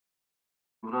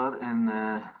Abrar and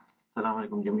Salam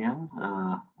alaikum Jamian.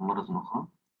 Maraz Nukha.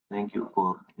 Thank you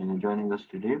for joining us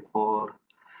today for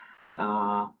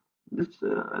uh, this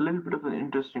a little bit of an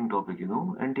interesting topic,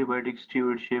 antibiotic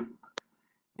stewardship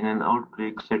in an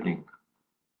outbreak setting.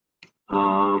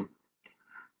 Uh,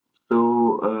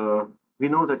 so we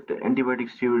know that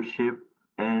antibiotic stewardship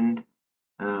and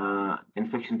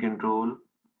infection control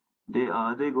they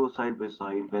go side by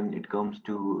side when it comes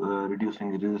to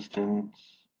reducing resistance,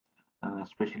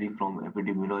 especially from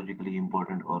epidemiologically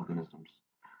important organisms.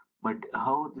 But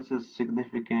how this is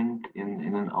significant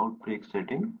in an outbreak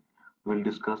setting, we'll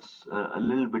discuss a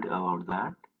little bit about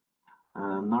that.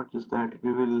 Not just that,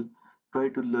 we will try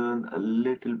to learn a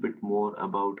little bit more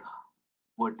about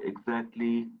what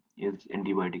exactly is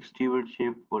antibiotic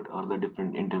stewardship, what are the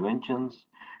different interventions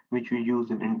which we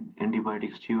use in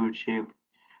antibiotic stewardship,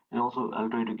 and also I'll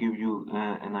try to give you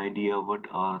an idea what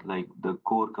are like the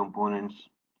core components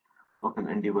of an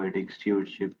antibiotic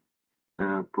stewardship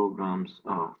programs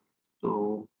are.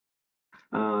 So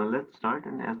let's start,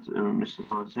 and as Mr.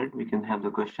 Saad said, we can have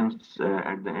the questions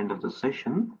at the end of the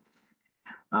session.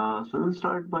 So we'll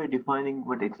start by defining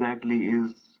what exactly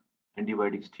is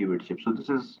antibiotic stewardship. So this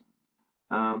is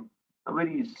a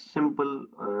very simple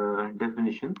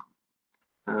definition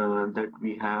that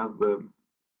we have.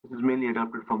 This is mainly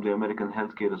adapted from the American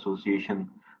Healthcare Association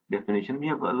definition. We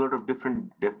have a lot of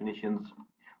different definitions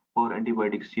for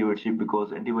antibiotic stewardship because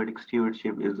antibiotic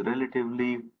stewardship is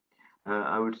relatively,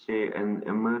 I would say, an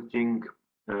emerging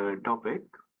topic,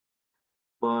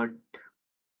 but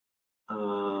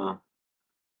uh,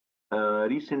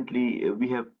 recently we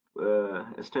have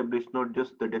established not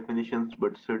just the definitions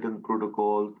but certain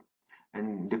protocols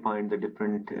and defined the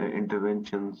different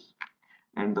interventions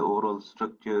and the overall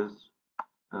structures.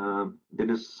 There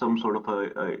is some sort of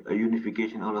a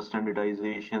unification or a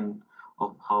standardization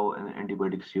of how an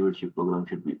antibiotic stewardship program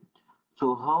should be.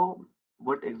 So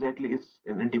what exactly is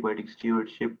an antibiotic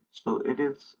stewardship? So it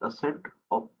is a set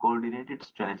of coordinated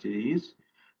strategies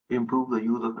to improve the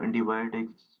use of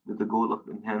antibiotics with the goal of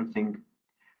enhancing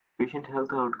patient health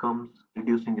outcomes,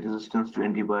 reducing resistance to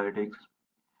antibiotics,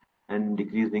 and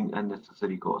decreasing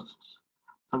unnecessary costs.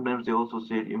 Sometimes they also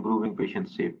say improving patient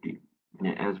safety,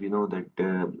 as we know that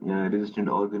resistant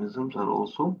organisms are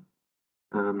also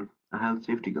a health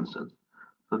safety concern.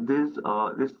 So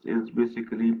this is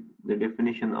basically the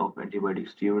definition of antibiotic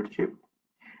stewardship.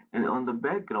 And on the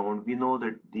background, we know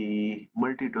that the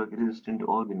multi-drug resistant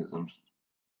organisms,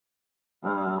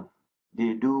 uh,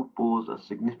 they do pose a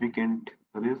significant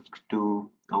risk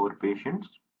to our patients,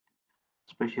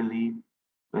 especially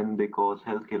when they cause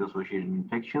healthcare associated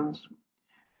infections,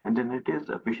 and then it is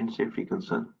a patient safety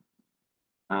concern.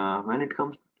 When it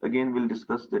comes, again, we'll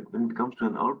discuss that when it comes to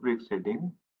an outbreak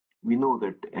setting, we know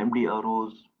that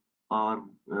MDROs are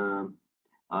uh,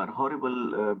 are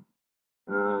horrible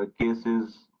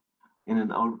cases in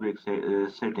an outbreak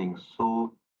setting.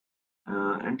 So,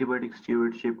 antibiotic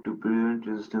stewardship to prevent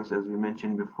resistance, as we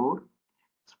mentioned before,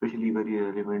 especially very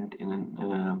relevant in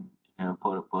an,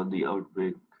 for the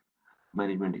outbreak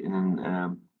management in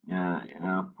an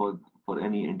for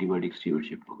any antibiotic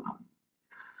stewardship program.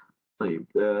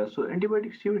 So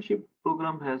antibiotic stewardship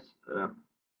program has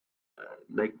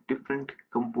like different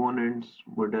components,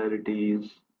 modalities,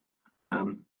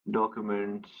 um,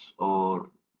 documents, or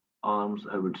arms,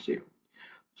 I would say.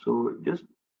 So just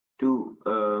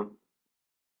to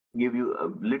give you a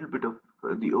little bit of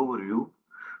the overview.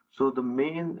 So the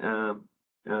main, uh,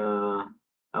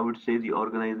 I would say, the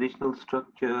organizational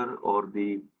structure or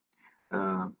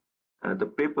uh, the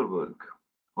paperwork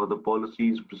or the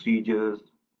policies, procedures,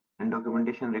 and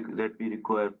documentation that we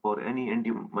require for any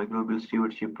antimicrobial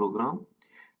stewardship program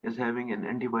is having an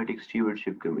antibiotic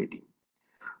stewardship committee.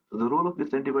 So the role of this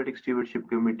antibiotic stewardship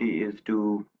committee is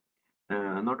to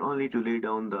not only to lay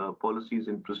down the policies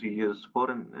and procedures for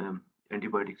an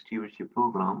antibiotic stewardship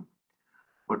program,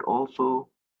 but also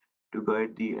to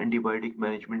guide the antibiotic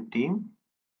management team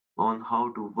on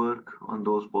how to work on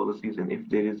those policies and if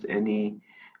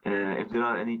there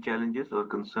are any challenges or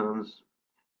concerns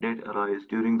that arise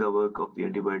during the work of the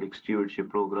antibiotic stewardship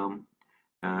program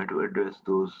to address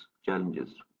those challenges.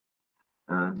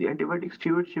 The antibiotic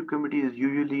stewardship committee is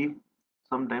usually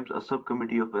sometimes a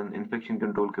subcommittee of an infection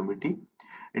control committee.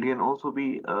 It can also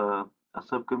be a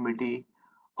subcommittee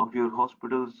of your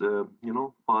hospital's,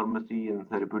 pharmacy and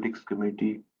therapeutics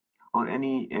committee or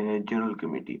any general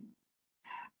committee.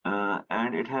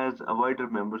 And it has a wider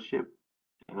membership,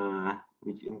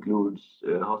 which includes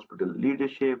hospital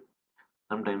leadership,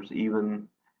 sometimes even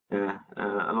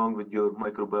along with your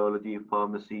microbiology,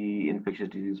 pharmacy, infectious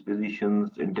disease physicians,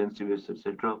 intensivists,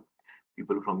 etc.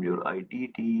 people from your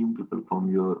IT team, people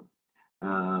from your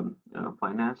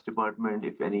finance department,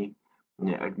 if any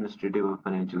administrative or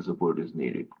financial support is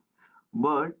needed.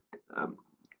 But um,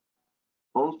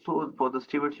 also for the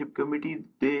stewardship committee,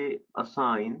 they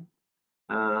assign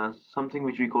something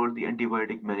which we call the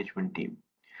antibiotic management team.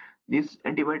 This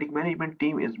antibiotic management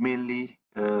team is mainly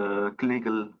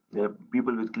clinical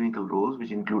people with clinical roles,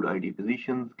 which include ID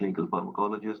physicians, clinical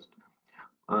pharmacologists,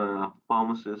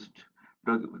 pharmacist,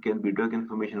 can be drug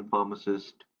information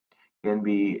pharmacist, can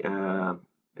be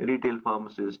retail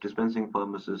pharmacist, dispensing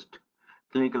pharmacist,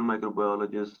 clinical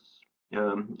microbiologists,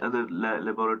 other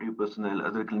laboratory personnel,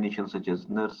 other clinicians such as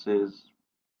nurses,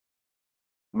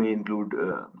 may include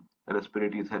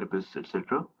respiratory therapists,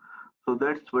 etc. So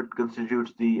that's what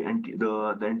constitutes the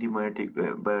antibiotic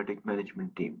biotic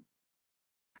management team.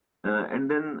 And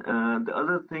then the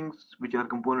other things which are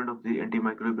component of the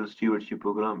antimicrobial stewardship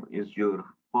program is your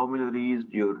formularies,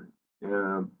 your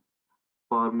uh,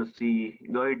 pharmacy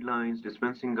guidelines,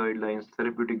 dispensing guidelines,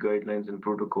 therapeutic guidelines, and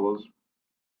protocols.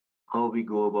 How we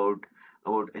go about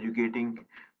educating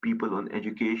people on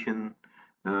education,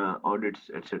 audits,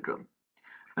 etc.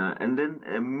 And then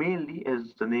mainly,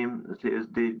 as the name says,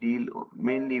 they deal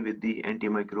mainly with the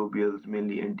antimicrobials,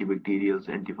 mainly antibacterials,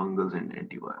 antifungals, and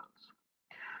antivirals.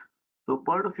 So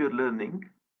part of your learning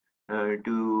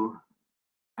to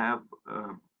have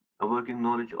a working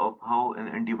knowledge of how an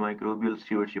antimicrobial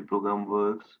stewardship program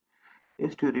works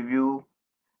is to review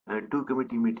two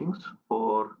committee meetings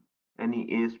for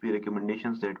any ASP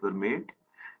recommendations that were made.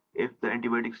 If the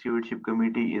antibiotic stewardship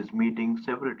committee is meeting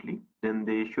separately, then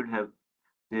they should have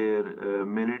their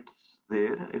minutes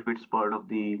there. If it's part of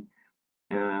the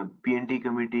PNT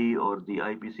committee or the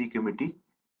IPC committee,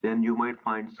 then you might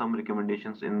find some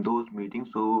recommendations in those meetings.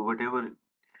 So whatever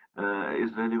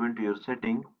is relevant to your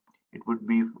setting, it would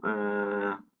be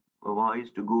wise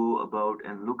to go about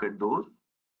and look at those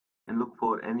and look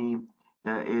for any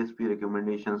ASP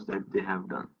recommendations that they have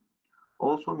done.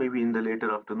 Also, maybe in the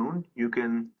later afternoon, you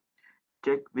can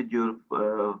check with your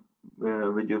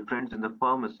friends in the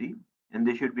pharmacy, and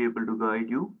they should be able to guide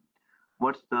you.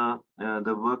 What's the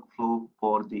workflow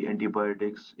for the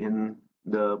antibiotics in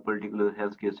the particular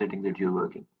healthcare setting that you're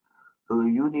working? So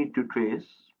you need to trace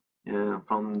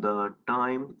from the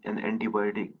time an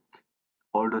antibiotic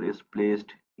order is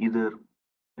placed, either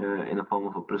in a form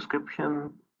of a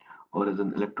prescription or as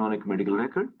an electronic medical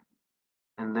record,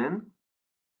 and then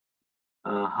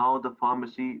how the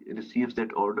pharmacy receives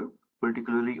that order,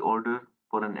 particularly order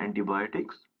for an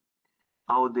antibiotics,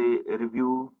 how they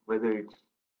review whether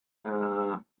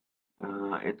uh,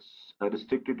 it's a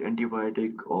restricted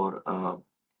antibiotic or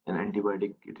an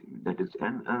antibiotic that is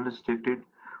unrestricted,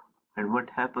 and what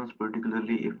happens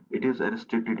particularly if it is a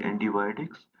restricted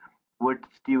antibiotics, what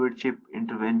stewardship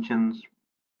interventions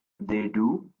they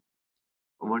do,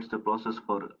 what's the process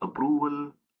for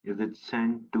approval, is it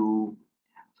sent to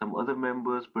some other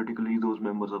members, particularly those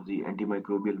members of the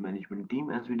antimicrobial management team,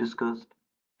 as we discussed,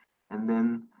 and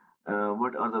then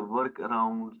what are the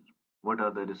workarounds, what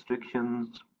are the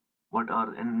restrictions,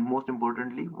 and most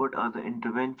importantly, what are the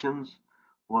interventions,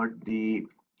 what the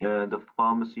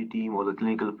pharmacy team or the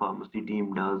clinical pharmacy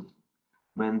team does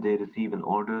when they receive an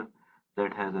order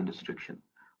that has a restriction.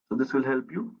 So this will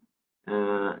help you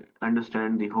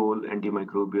understand the whole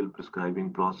antimicrobial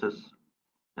prescribing process,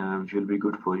 which will be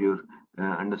good for your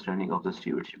understanding of the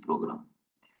stewardship program.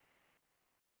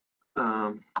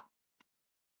 Um,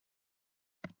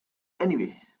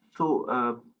 Anyway,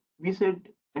 so we said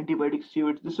antibiotic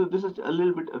steward. This is a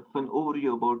little bit of an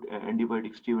overview about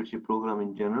antibiotic stewardship program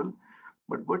in general.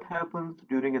 But what happens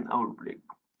during an outbreak?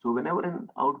 So whenever an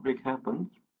outbreak happens,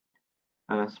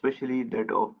 especially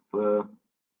that uh,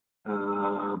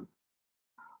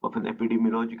 of an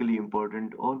epidemiologically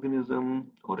important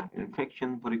organism or an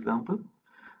infection, for example,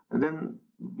 then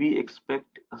we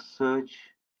expect a surge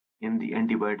in the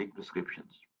antibiotic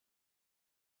prescriptions.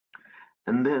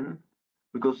 And then,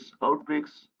 because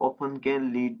outbreaks often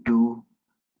can lead to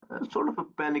sort of a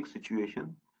panic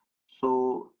situation,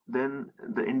 so then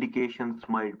the indications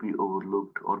might be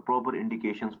overlooked, or proper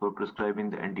indications for prescribing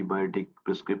the antibiotic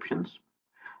prescriptions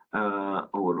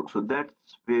overlooked. So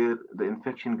that's where the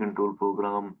infection control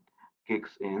program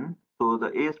kicks in. So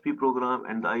the ASP program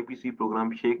and the IPC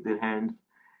program shake their hands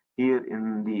here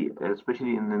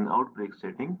especially in an outbreak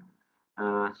setting,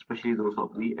 especially those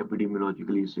of the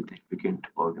epidemiologically significant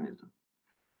organism.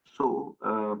 So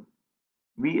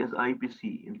we as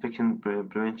IPC, Infection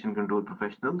Prevention Control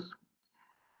Professionals,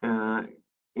 uh,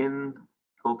 in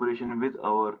cooperation with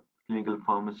our clinical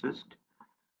pharmacist,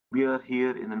 we are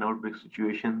here in an outbreak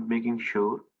situation, making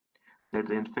sure that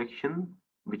the infection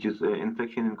which is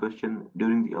infection in question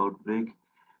during the outbreak,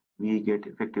 we get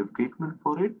effective treatment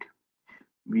for it.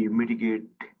 We mitigate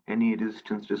any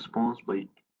resistance response by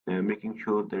making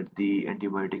sure that the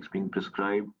antibiotics being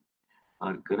prescribed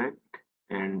are correct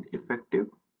and effective,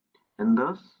 and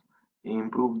thus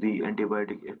improve the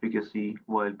antibiotic efficacy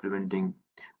while preventing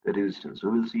the resistance. So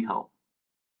we'll see how.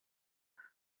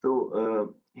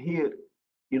 So here,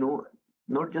 you know,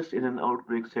 not just in an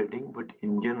outbreak setting, but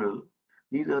in general,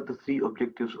 these are the three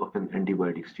objectives of an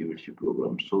antibiotic stewardship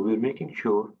program. So we're making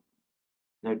sure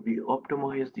that we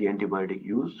optimize the antibiotic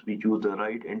use, we choose the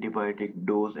right antibiotic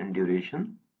dose and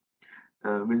duration.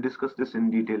 We'll discuss this in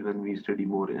detail when we study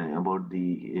more about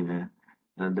the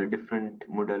different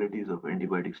modalities of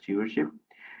antibiotic stewardship.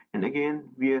 And again,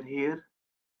 we are here,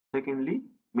 secondly,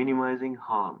 minimizing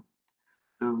harm.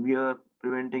 So we are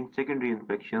preventing secondary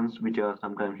infections, which are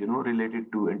sometimes,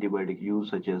 related to antibiotic use,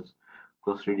 such as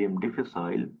Clostridium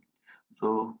difficile.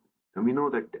 So we know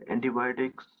that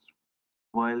antibiotics,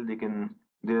 while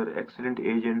they're excellent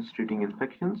agents treating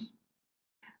infections,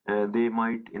 they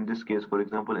might, in this case, for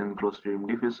example, in Clostridium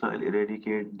difficile,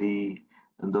 eradicate the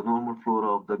normal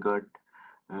flora of the gut,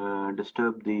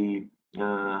 disturb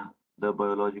uh, the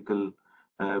biological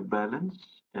balance,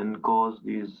 and cause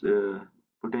these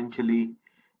potentially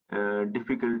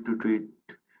difficult to treat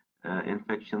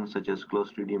infections such as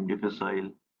Clostridium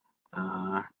difficile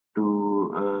uh,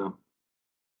 to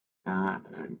uh,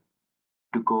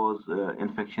 to cause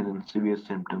infection and severe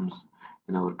symptoms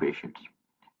in our patients.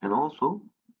 And also,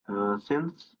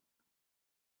 since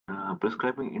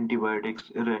prescribing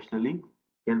antibiotics irrationally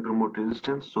can promote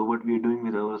resistance, so what we are doing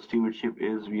with our stewardship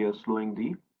is we are slowing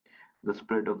the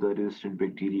spread of the resistant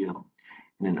bacteria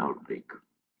in an outbreak.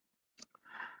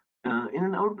 In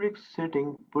an outbreak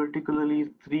setting, particularly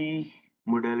three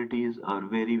modalities are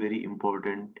very, very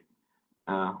important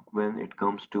when it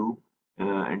comes to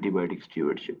antibiotic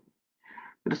stewardship.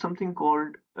 There is something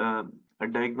called a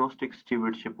diagnostic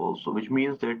stewardship also, which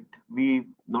means that we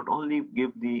not only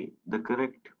give the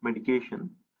correct medication,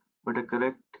 but a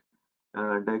correct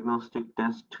diagnostic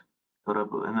test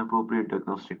or an appropriate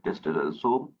diagnostic test as well.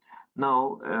 So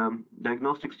now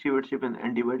diagnostic stewardship and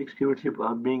antibiotic stewardship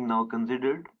are being now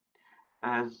considered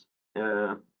as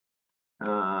uh,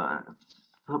 uh,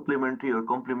 supplementary or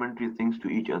complementary things to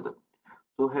each other.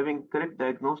 So having correct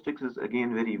diagnostics is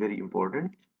again very, very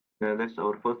important. That's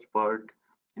our first part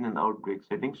in an outbreak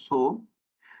setting. So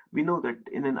we know that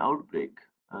in an outbreak,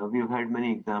 we've had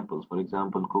many examples. For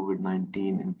example,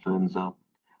 COVID-19, influenza,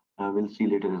 we'll see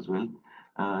later as well.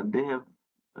 They have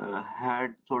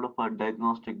had sort of a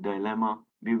diagnostic dilemma.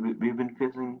 We've been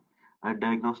facing a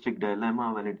diagnostic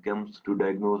dilemma when it comes to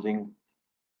diagnosing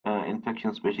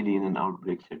infection, especially in an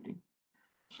outbreak setting.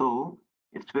 So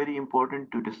it's very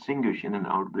important to distinguish in an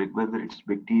outbreak whether it's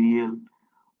bacterial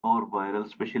or viral,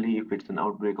 especially if it's an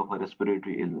outbreak of a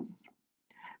respiratory illness.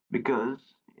 Because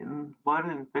in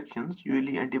viral infections,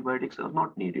 usually antibiotics are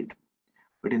not needed.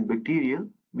 But in bacterial,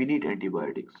 we need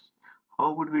antibiotics.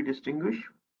 How would we distinguish?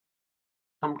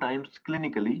 Sometimes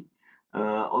clinically,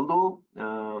 although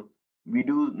we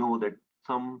do know that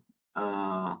some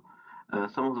uh,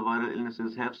 some of the viral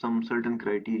illnesses have some certain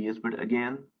criteria, but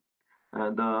again,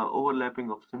 the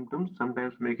overlapping of symptoms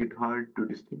sometimes make it hard to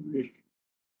distinguish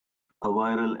a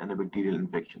viral and a bacterial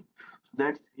infection. So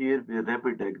that's here where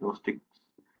rapid diagnostics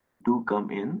do come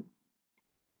in.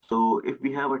 So if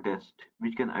we have a test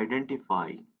which can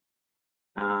identify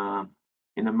uh,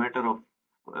 in a matter of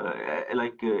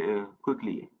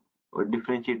quickly or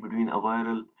differentiate between a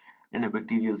viral and a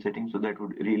bacterial setting, so that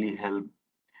would really help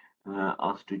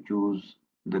us to choose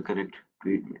the correct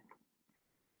treatment.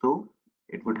 So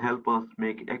it would help us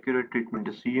make accurate treatment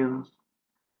decisions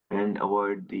and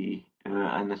avoid the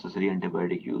unnecessary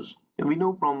antibiotic use. And we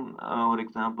know from our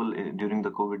example during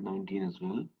the COVID-19 as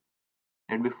well,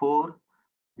 and before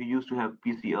we used to have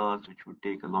PCRs, which would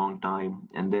take a long time,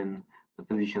 and then the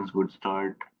physicians would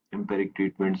start empiric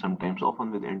treatment, sometimes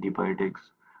often with antibiotics.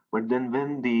 But then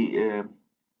when the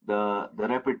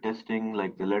rapid testing,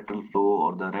 like the lateral flow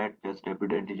or the RAT test,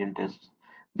 rapid antigen tests,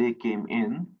 they came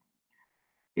in,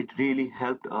 it really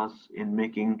helped us in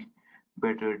making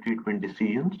better treatment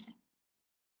decisions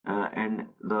and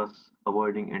thus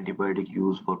avoiding antibiotic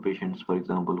use for patients, for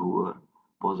example, who were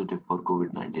positive for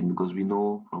COVID-19, because we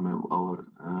know from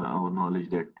our knowledge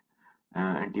that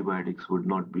antibiotics would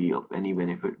not be of any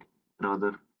benefit.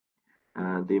 Rather,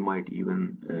 they might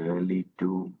even lead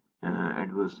to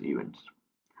adverse events.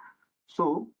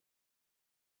 So,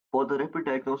 for the rapid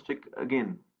diagnostic,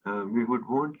 again, we would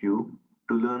want you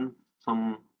to learn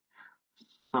some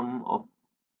of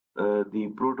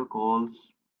the protocols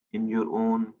in your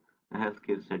own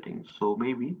healthcare setting. So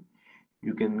maybe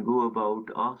you can go about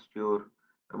ask your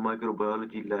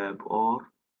microbiology lab or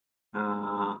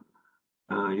uh,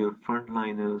 your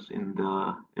frontliners in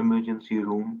the emergency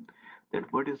room that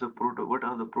what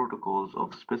are the protocols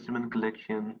of specimen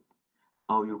collection,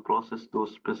 how you process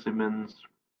those specimens,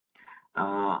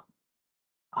 uh,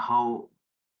 how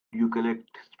you collect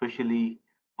especially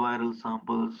viral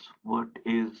samples, what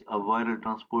is a viral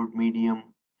transport medium,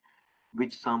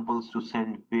 which samples to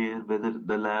send where, whether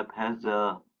the lab has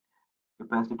a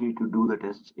capacity to do the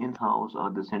tests in-house,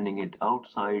 are they sending it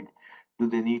outside, do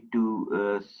they need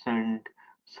to send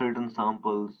certain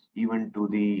samples even to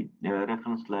the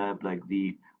reference lab like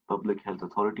the public health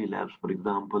authority labs, for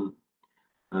example,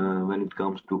 when it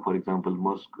comes to, for example,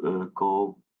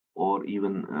 MERS-CoV or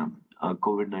even a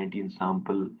COVID-19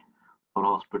 sample for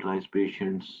hospitalized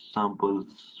patients, samples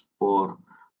for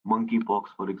monkeypox,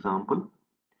 for example.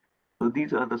 So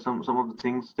these are some of the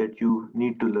things that you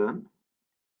need to learn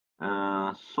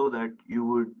so that you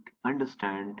would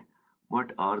understand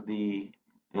what are the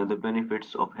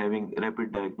benefits of having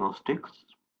rapid diagnostics,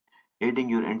 aiding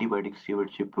your antibiotic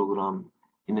stewardship program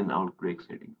in an outbreak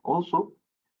setting. Also,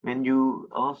 when you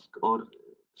ask or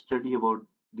study about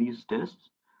these tests,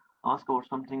 ask about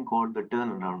something called the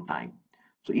turnaround time.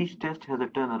 So each test has a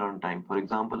turnaround time. For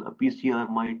example, a PCR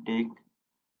might take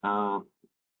uh,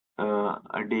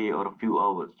 a day or a few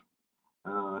hours.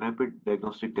 Rapid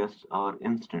diagnostic tests are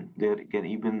instant. They can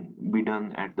even be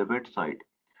done at the bedside.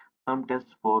 Some tests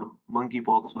for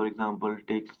monkeypox, for example,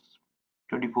 takes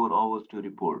 24 hours to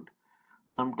report.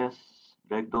 Some tests,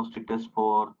 diagnostic tests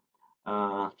for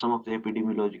some of the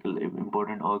epidemiological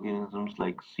important organisms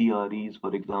like CREs,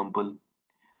 for example,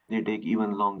 they take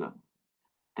even longer.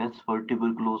 Tests for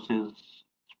tuberculosis,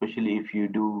 especially if you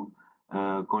do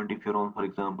quantiferon, for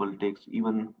example, takes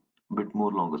even a bit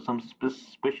more longer. Some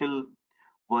special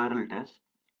viral tests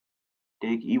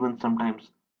take even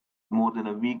sometimes more than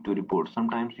a week to report.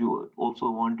 Sometimes you also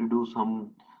want to do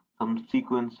some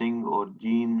sequencing or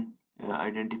gene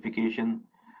identification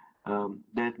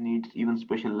that needs even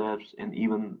special labs and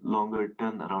even longer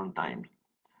turnaround times.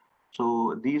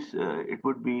 So these it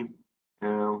would be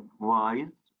wise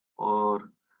or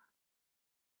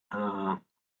uh,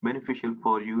 beneficial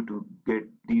for you to get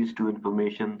these two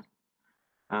information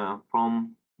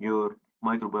from your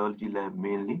microbiology lab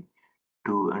mainly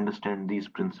to understand these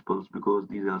principles because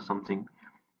these are something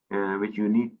which you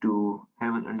need to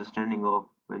have an understanding of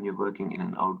when you're working in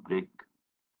an outbreak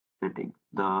setting.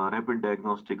 The rapid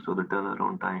diagnostics or the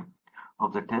turnaround time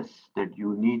of the tests that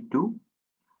you need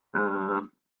uh,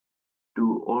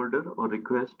 to order or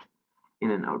request in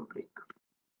an outbreak.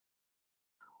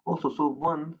 Also, so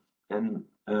once an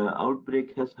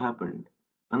outbreak has happened,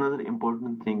 another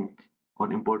important thing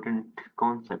or important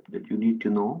concept that you need to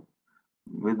know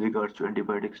with regards to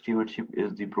antibiotic stewardship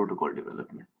is the protocol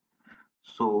development.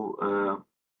 So,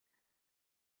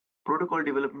 protocol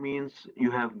development means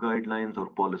you have guidelines or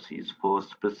policies for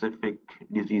specific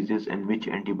diseases and which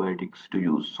antibiotics to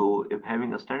use. So, if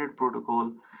having a standard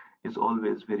protocol is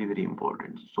always very, very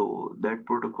important. So, that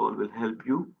protocol will help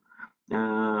you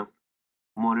uh,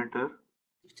 monitor.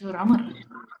 Dr. Omar,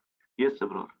 Yes,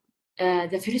 Sabrar.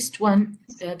 the first one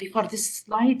before this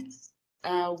slide,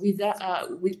 with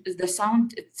the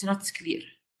sound, it's not clear.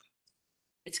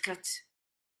 It's cut.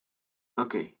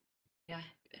 Okay. Yeah.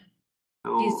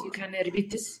 Please, you So, can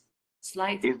repeat this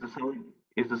slide. is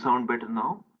the sound better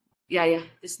now? Yeah.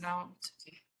 This now, it's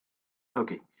okay.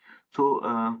 Okay.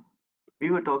 So, we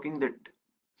were talking that,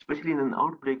 especially in an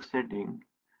outbreak setting,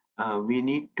 we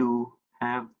need to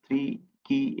have three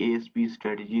key ASP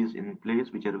strategies in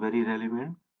place, which are very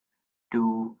relevant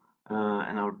to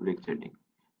an outbreak setting.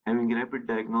 Having rapid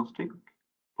diagnostic,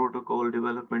 protocol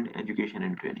development, education,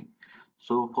 and training.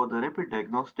 So, for the rapid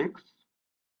diagnostics,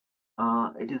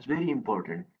 it is very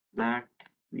important that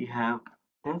we have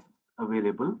tests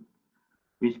available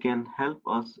which can help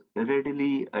us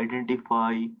readily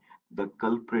identify the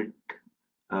culprit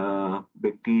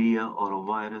bacteria or a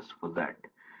virus for that.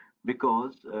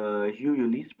 Because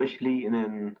usually, especially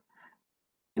in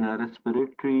a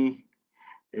respiratory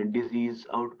disease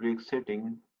outbreak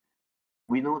setting,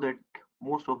 we know that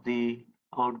most of the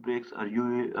outbreaks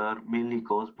are mainly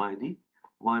caused by the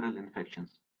viral infections.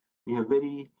 We have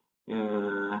very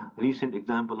recent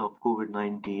example of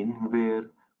COVID-19 where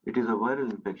it is a viral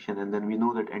infection, and then we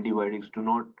know that antibiotics do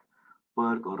not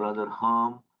work or rather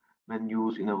harm when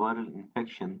used in a viral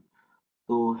infection.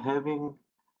 So having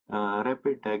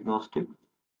rapid diagnostics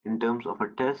in terms of a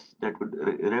test that would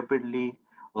rapidly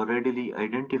or readily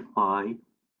identify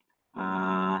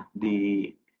uh,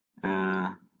 the uh,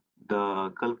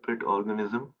 the culprit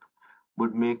organism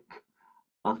would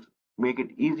us make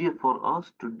it easier for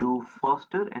us to do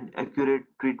faster and accurate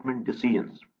treatment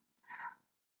decisions.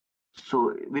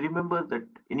 So we remember that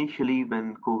initially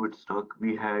when COVID struck,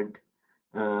 we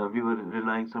were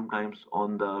relying sometimes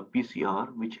on the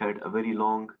PCR, which had a very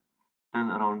long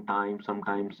turnaround time,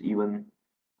 sometimes even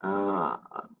uh,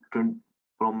 20,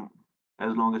 from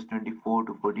as long as 24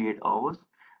 to 48 hours,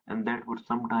 and that would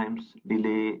sometimes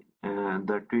delay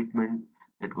the treatment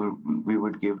that we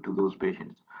would give to those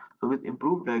patients. So with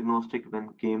improved diagnostic, when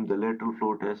came the lateral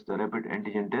flow test, the rapid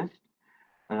antigen test,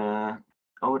 uh,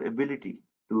 our ability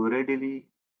to readily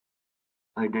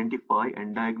identify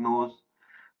and diagnose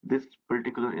this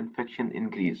particular infection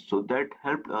increased. So that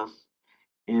helped us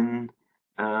in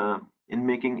uh, in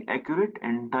making accurate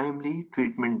and timely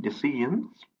treatment decisions,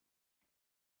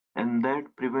 and that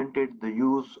prevented the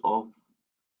use of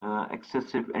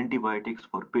excessive antibiotics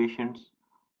for patients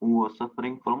who were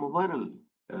suffering from a viral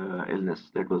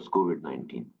illness that was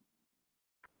COVID-19.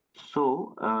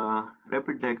 So,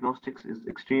 rapid diagnostics is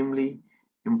extremely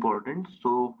important.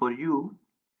 So, for you,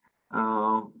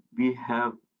 uh, we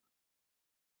have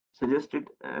suggested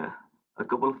a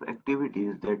couple of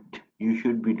activities that you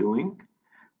should be doing,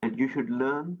 that you should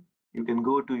learn. You can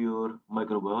go to your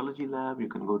microbiology lab, you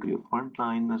can go to your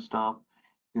frontline staff,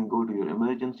 you can go to your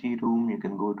emergency room, you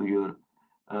can go to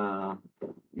uh,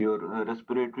 your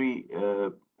respiratory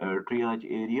triage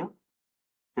area,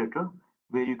 etc.,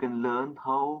 where you can learn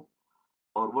how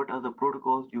or what are the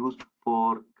protocols used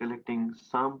for collecting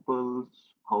samples,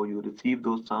 how you receive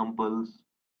those samples,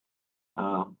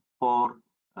 uh, for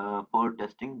for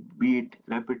testing, be it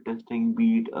rapid testing,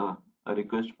 be it a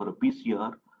request for a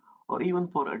PCR, or even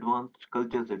for advanced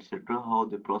cultures, etc., how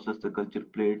they process the culture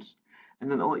plates, and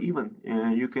then or even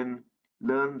you can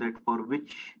learn that for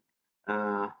which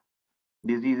uh,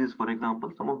 diseases, for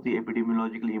example, some of the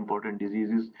epidemiologically important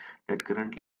diseases that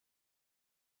currently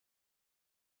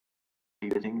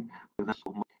facing, for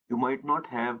example, you might not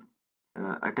have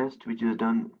a test which is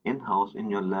done in-house in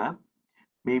your lab,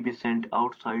 may be sent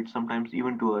outside, sometimes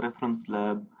even to a reference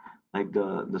lab like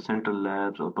the central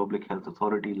labs or public health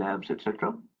authority labs,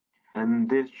 etc. And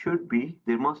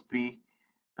there must be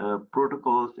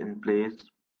protocols in place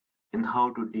in how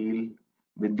to deal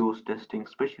with those testing,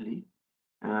 especially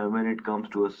when it comes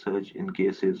to a surge in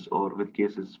cases or with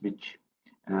cases which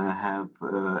have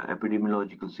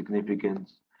epidemiological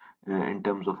significance in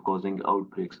terms of causing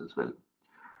outbreaks as well.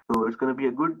 So it's going to be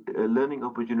a good learning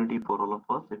opportunity for all of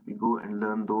us if we go and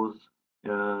learn those,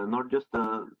 not just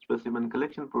the specimen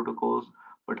collection protocols,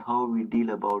 but how we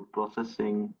deal about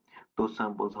processing those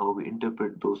samples, how we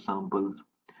interpret those samples,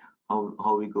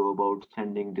 how we go about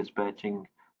sending, dispatching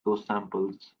those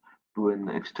samples to an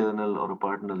external or a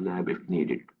partner lab if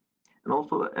needed. And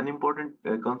also an important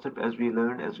concept as we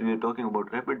learned as we are talking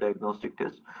about rapid diagnostic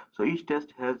tests. So each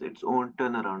test has its own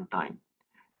turnaround time.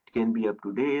 It can be up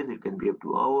to days, it can be up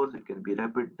to hours, it can be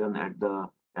rapid done at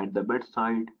the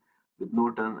bedside with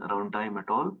no turnaround time at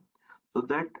all. So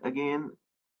that again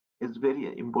is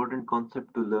very important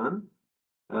concept to learn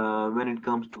when it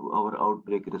comes to our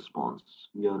outbreak response.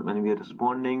 When we are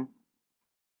responding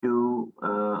to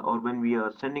or when we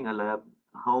are sending a lab,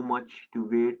 how much to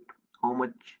wait, how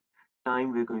much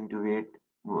time we're going to wait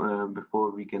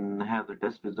before we can have the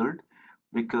test result,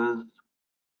 because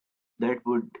that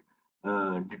would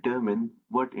determine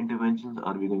what interventions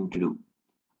are we going to do.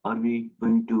 Are we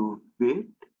going to wait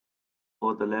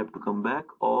for the lab to come back,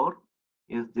 or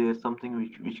is there something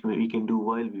which we can do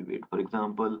while we wait? For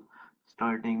example,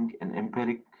 starting an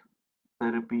empiric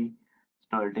therapy,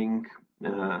 starting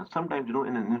sometimes,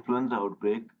 in an influenza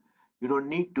outbreak, you don't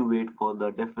need to wait for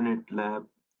the definite lab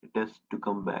test to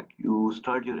come back. You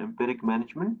start your empiric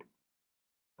management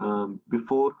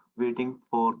before waiting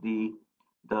for the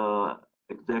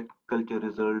exact culture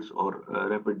results or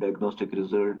rapid diagnostic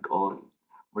result or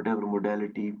whatever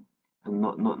modality and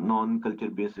non-culture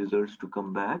based results to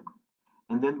come back.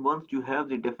 And then once you have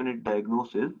the definite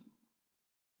diagnosis,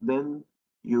 then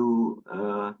you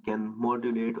can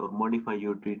modulate or modify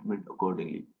your treatment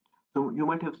accordingly. So you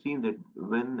might have seen that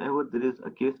whenever there is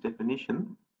a case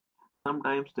definition,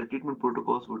 sometimes the treatment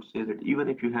protocols would say that even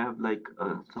if you have like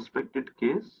a suspected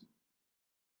case,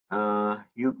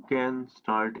 you can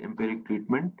start empiric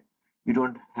treatment. You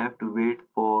don't have to wait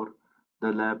for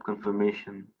the lab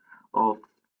confirmation of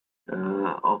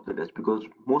of the test, because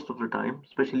most of the time,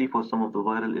 especially for some of the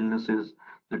viral illnesses,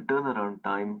 the turnaround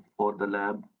time for the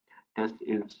lab test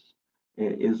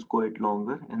is quite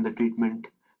longer, and the treatment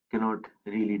cannot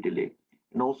really delay.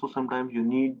 And also, sometimes you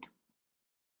need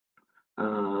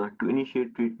to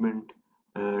initiate treatment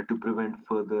to prevent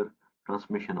further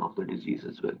transmission of the disease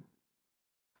as well.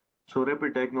 So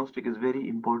rapid diagnostic is very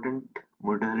important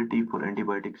modality for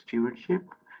antibiotic stewardship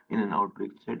in an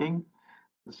outbreak setting.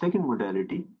 The second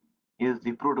modality is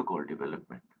the protocol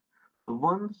development. So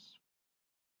once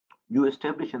you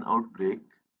establish an outbreak,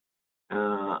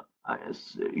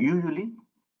 usually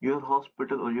your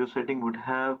hospital or your setting would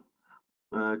have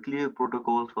clear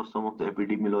protocols for some of the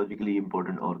epidemiologically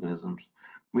important organisms,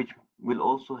 which will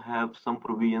also have some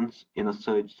provisions in a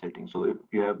surge setting. So if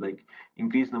you have like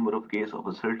increased number of cases of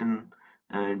a certain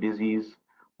disease,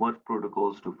 what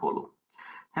protocols to follow.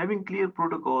 Having clear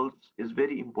protocols is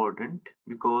very important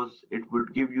because it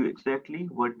would give you exactly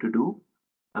what to do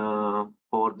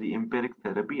for the empiric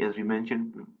therapy, as we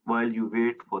mentioned, while you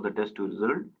wait for the test to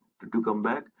result to come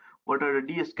back. What are the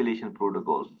de-escalation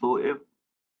protocols? So if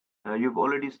you've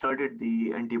already started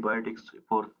the antibiotics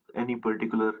for any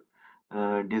particular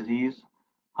disease,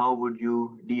 how would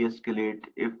you de-escalate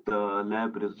if the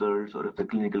lab results or if the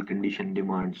clinical condition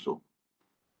demands so?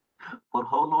 For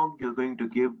how long you're going to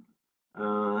give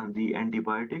the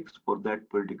antibiotics for that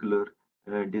particular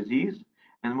disease,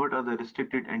 and what are the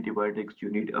restricted antibiotics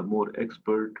you need a more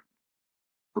expert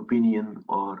opinion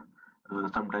or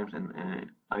sometimes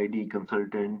an ID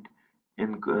consultant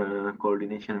in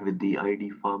coordination with the ID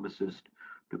pharmacist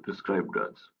to prescribe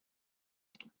drugs.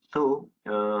 So,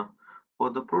 for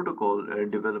the protocol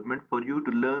development, for you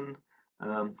to learn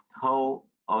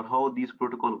how these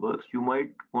protocol works, you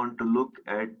might want to look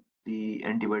at the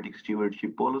antibiotic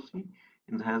stewardship policy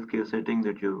in the healthcare setting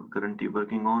that you're currently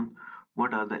working on.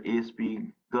 What are the ASP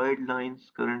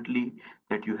guidelines currently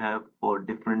that you have for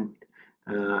different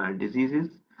diseases?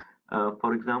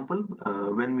 For example,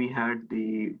 when we had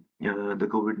the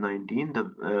COVID-19,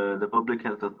 the Public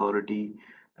Health Authority,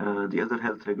 the other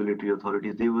health regulatory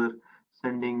authorities, they were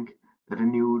sending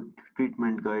renewed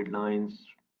treatment guidelines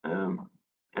um,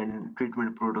 and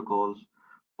treatment protocols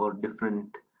for different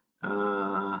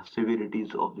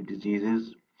severities of the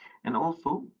diseases, and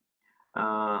also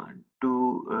uh,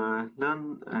 to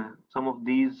learn some of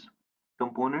these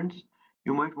components,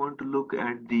 you might want to look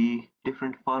at the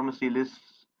different pharmacy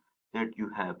lists that you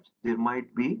have. There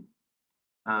might be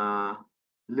uh,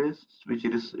 lists which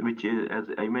is, as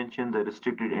I mentioned, the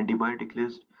restricted antibiotic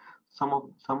list. Some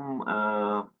of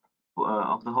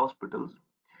the hospitals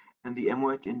and the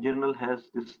MOH in general has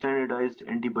this standardized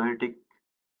antibiotic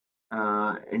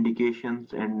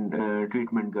indications and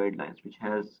treatment guidelines, which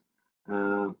has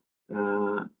uh,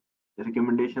 uh,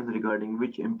 recommendations regarding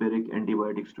which empiric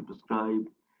antibiotics to prescribe,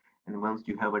 and once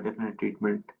you have a definite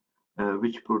treatment,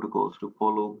 which protocols to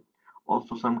follow.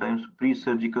 Also, sometimes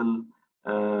pre-surgical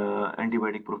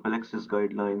antibiotic prophylaxis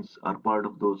guidelines are part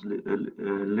of those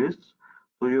lists.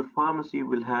 So your pharmacy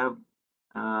will have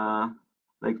uh,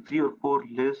 like 3 or 4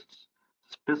 lists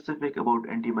specific about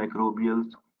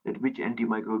antimicrobials, that which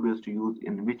antimicrobials to use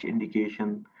in which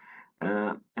indication,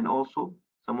 and also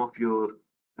some of your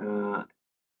uh,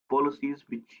 policies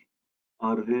which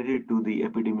are related to the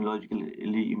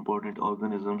epidemiologically important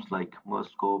organisms like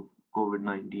MERS-CoV,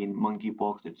 COVID-19,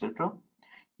 monkeypox, etc.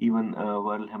 Even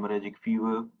viral hemorrhagic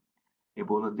fever,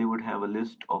 Ebola, they would have a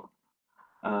list of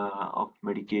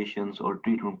medications or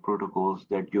treatment protocols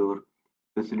that your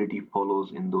facility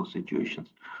follows in those situations.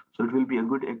 So it will be a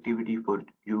good activity for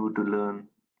you to learn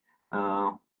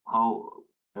how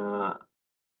uh,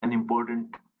 an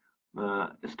important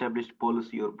established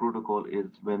policy or protocol is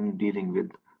when dealing with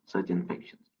such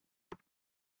infections.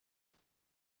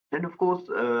 And of course,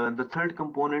 the third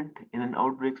component in an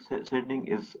outbreak setting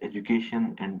is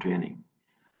education and training.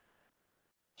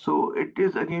 So it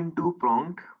is again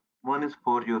two-pronged. One is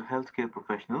for your healthcare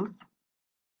professionals,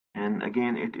 and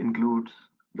again it includes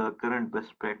the current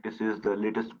best practices, the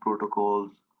latest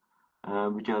protocols,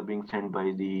 which are being sent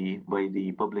by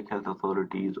the public health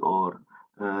authorities or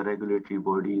regulatory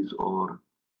bodies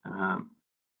um,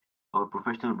 or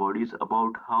professional bodies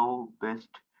about how best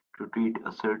to treat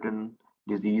a certain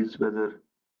disease, whether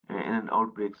in an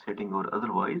outbreak setting or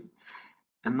otherwise.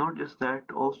 And not just that,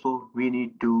 also we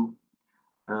need to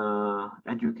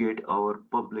educate our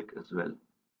public as well,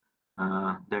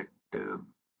 that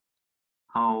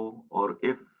how or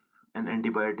if an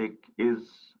antibiotic is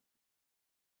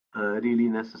really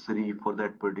necessary for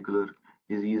that particular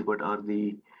disease,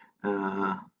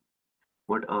 uh,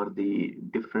 what are the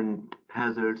different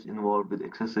hazards involved with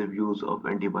excessive use of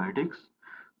antibiotics.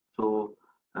 So,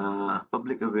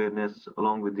 public awareness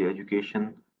along with the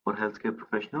education for healthcare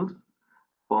professionals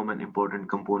form an important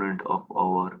component of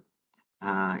our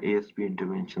ASP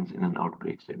interventions in an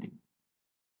outbreak setting.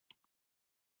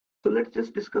 So let's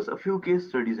just discuss a few case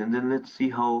studies, and then let's see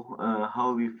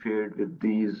how we fared with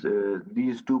these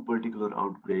two particular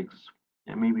outbreaks,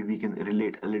 and maybe we can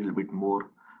relate a little bit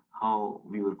more how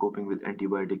we were coping with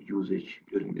antibiotic usage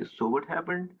during this. So what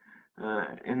happened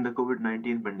in the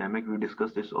COVID-19 pandemic? We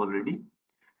discussed this already.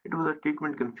 It was a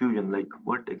treatment confusion, like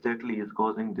what exactly is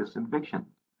causing this infection,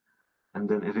 and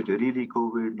then is it really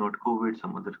COVID, not COVID,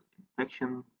 some other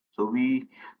infection? So we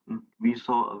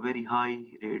saw a very high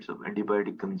rates of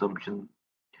antibiotic consumption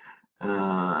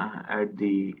at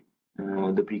the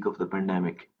peak of the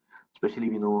pandemic. Especially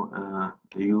we know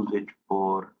the usage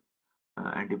for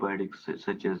antibiotics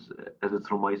such as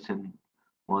azithromycin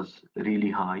was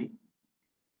really high,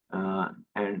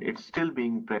 and it's still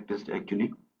being practiced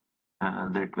actually.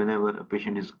 That whenever a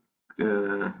patient is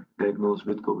diagnosed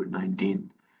with COVID-19,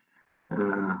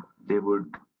 they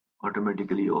would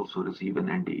automatically also receive an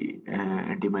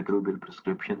antimicrobial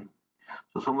prescription.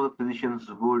 So some of the physicians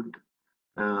would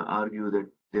argue that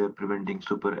they are preventing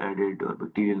superadded or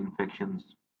bacterial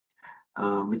infections,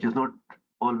 which is not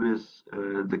always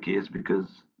the case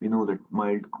because we know that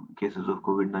mild cases of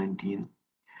COVID-19,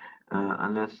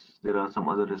 unless there are some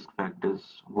other risk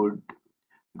factors, would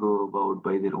go about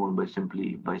by their own by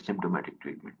simply by symptomatic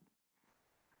treatment.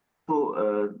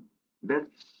 So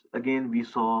that's again we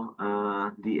saw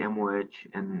the MOH,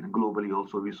 and globally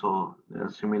also we saw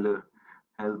similar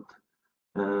health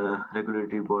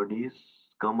regulatory bodies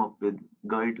come up with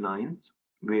guidelines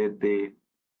where they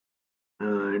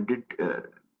did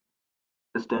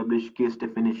establish case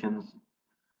definitions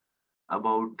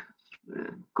about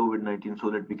COVID-19 so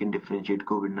that we can differentiate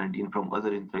COVID-19 from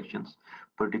other infections,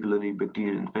 particularly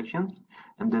bacterial infections,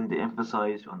 and then they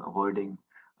emphasize on avoiding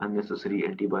unnecessary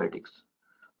antibiotics.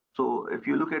 So if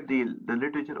you look at the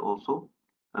literature also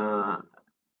uh,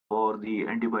 for the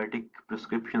antibiotic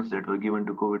prescriptions that were given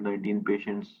to COVID-19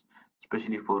 patients,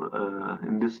 especially for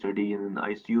in this study in an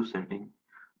ICU setting.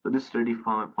 So this study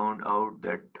found out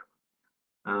that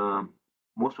uh,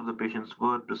 most of the patients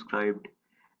were prescribed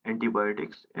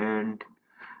antibiotics, and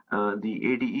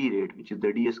the ADE rate, which is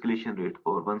the de-escalation rate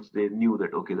for once they knew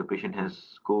that okay the patient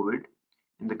has COVID,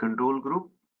 in the control group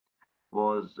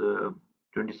was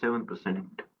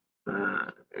 27%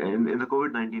 in the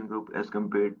COVID-19 group as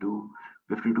compared to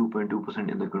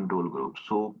 52.2% in the control group.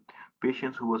 So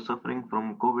patients who were suffering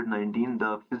from COVID-19,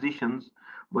 the physicians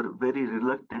were very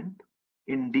reluctant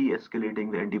in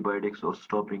de-escalating the antibiotics or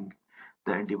stopping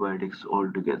the antibiotics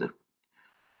altogether.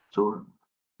 So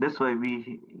that's why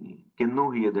we can know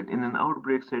here that in an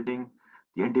outbreak setting,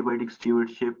 the antibiotic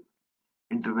stewardship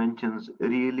interventions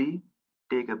really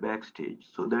take a backstage.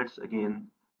 So that's again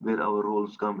where our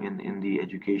roles come in the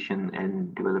education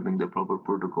and developing the proper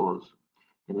protocols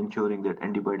and ensuring that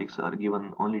antibiotics are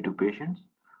given only to patients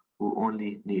who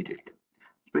only need it.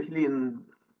 Especially in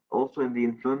also in the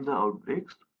influenza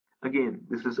outbreaks. Again,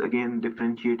 this is again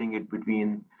differentiating it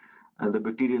between the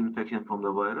bacterial infection from the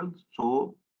viral.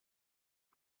 So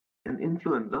in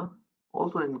influenza,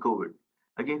 also in COVID.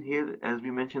 Again, here, as we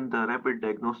mentioned, the rapid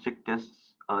diagnostic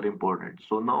tests are important.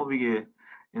 So now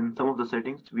in some of the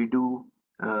settings, we do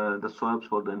the swabs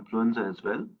for the influenza as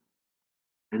well.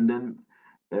 And then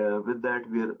with that,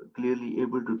 we are clearly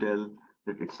able to tell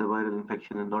that it's a viral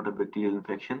infection and not a bacterial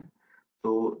infection.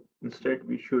 So instead,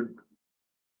 we should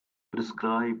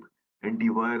prescribe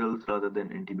antivirals rather than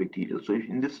antibacterial. So if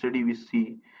in this study we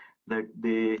see that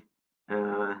they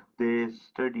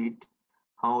studied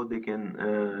how they can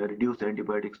reduce the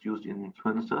antibiotics used in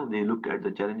influenza. They looked at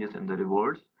the challenges and the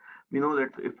rewards. We know that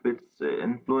if it's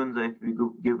influenza, if we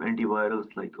give antivirals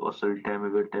like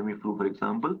oseltamivir, Tamiflu, for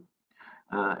example,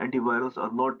 antivirals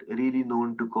are not really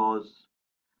known to cause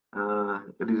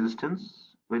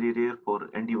resistance. Very rare for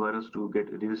antivirus to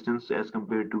get resistance as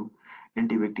compared to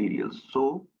antibacterials.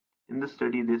 So in the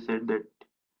study, they said that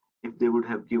if they would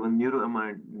have given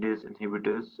neuroamidase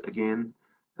inhibitors, again,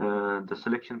 the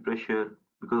selection pressure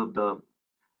because of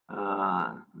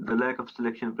the lack of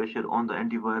selection pressure on the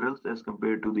antivirals as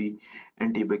compared to the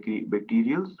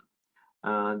antibacterials,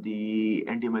 the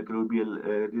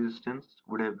antimicrobial resistance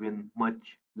would have been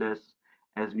much less,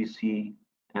 as we see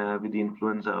with the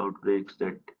influenza outbreaks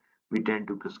that we tend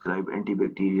to prescribe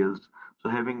antibacterials. So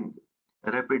having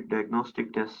a rapid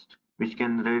diagnostic test which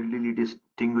can readily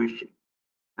distinguish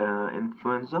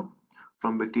influenza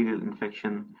from bacterial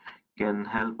infection can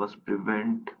help us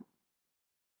prevent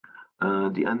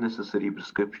the unnecessary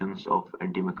prescriptions of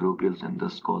antimicrobials and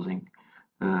thus causing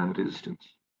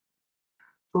resistance.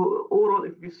 So overall,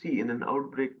 if we see in an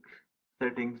outbreak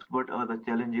settings, what are the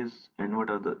challenges and what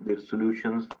are their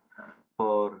solutions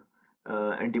for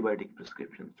antibiotic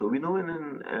prescription? So we know in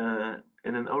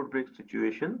an outbreak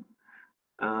situation,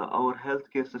 our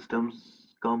healthcare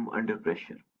systems come under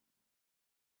pressure.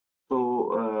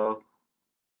 So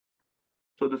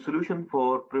So the solution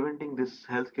for preventing this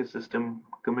healthcare system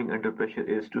coming under pressure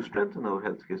is to strengthen our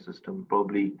healthcare system.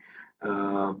 Probably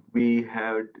we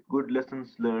had good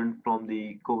lessons learned from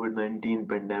the COVID-19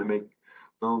 pandemic.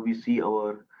 Now we see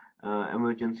our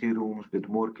emergency rooms with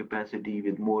more capacity,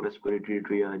 with more respiratory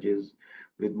triages,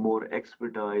 with more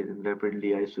expertise in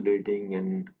rapidly isolating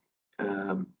and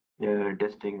um,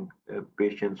 testing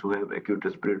patients who have acute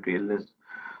respiratory illness.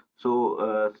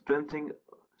 So,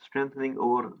 strengthening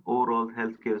our overall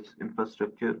healthcare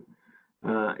infrastructure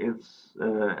is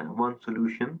one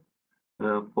solution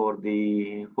for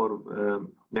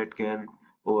that can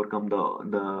overcome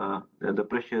the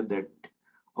pressure that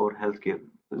our healthcare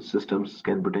systems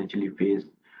can potentially face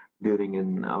during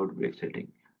an outbreak setting.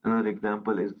 Another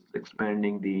example is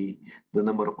expanding the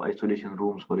number of isolation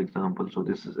rooms, for example. So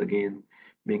this is again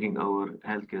making our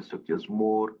healthcare structures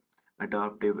more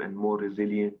adaptive and more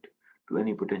resilient to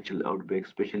any potential outbreak,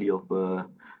 especially of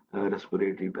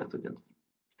respiratory pathogens.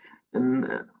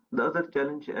 And the other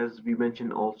challenge, as we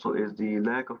mentioned also, is the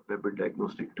lack of rapid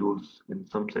diagnostic tools in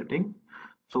some settings.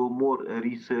 So more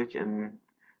research and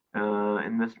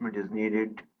investment is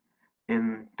needed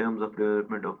in terms of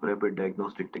development of rapid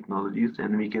diagnostic technologies,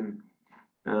 and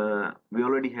we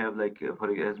already have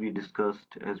as we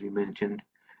discussed, as we mentioned,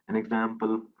 an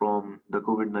example from the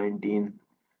COVID-19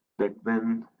 that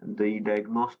when the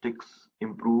diagnostics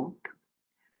improved,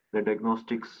 the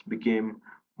diagnostics became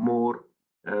more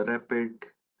rapid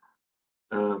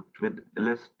with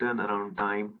less turnaround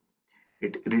time.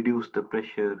 It reduced the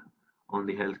pressure on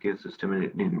the healthcare system and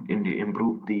it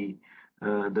improved the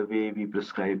way we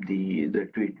prescribe the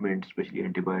treatment, especially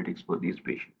antibiotics for these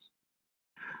patients.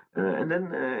 And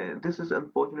then this is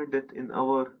unfortunate that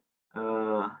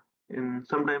uh, in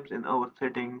sometimes in our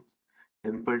settings,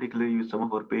 and particularly with some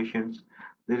of our patients,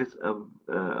 there is a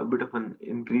bit of an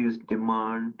increased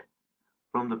demand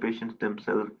from the patients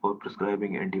themselves for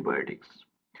prescribing antibiotics.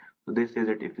 So they say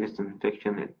that if it's an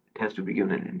infection, it has to be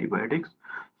given an antibiotics.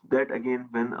 That again,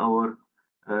 when our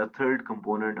third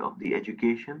component of the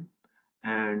education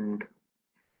and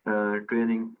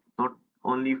training, not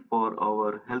only for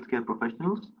our healthcare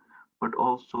professionals, but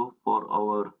also for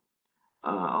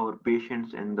our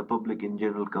patients and the public in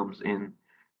general comes in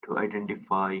to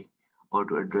identify or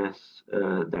to address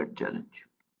that challenge.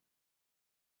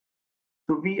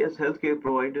 So we as healthcare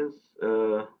providers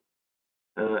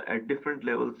at different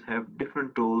levels have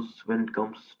different roles when it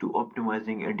comes to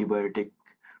optimizing antibiotic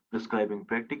prescribing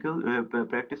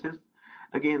practices.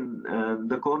 Again,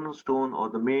 the cornerstone or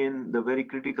the very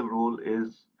critical role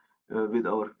is with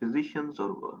our physicians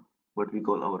or what we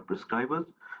call our prescribers.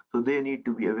 So they need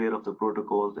to be aware of the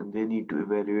protocols and they need to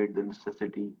evaluate the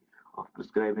necessity of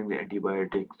prescribing the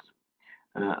antibiotics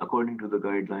according to the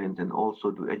guidelines and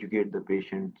also to educate the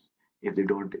patients if they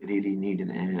don't really need an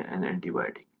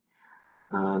antibiotic.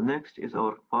 Next is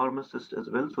our pharmacists as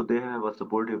well. So they have a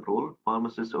supportive role.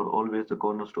 Pharmacists are always the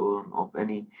cornerstone of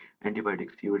any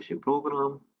antibiotic stewardship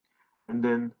program. And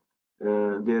then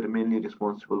they are mainly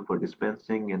responsible for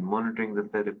dispensing and monitoring the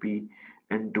therapy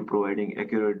and to providing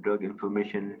accurate drug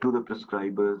information to the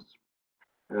prescribers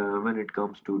when it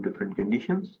comes to different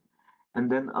conditions. And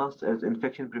then us as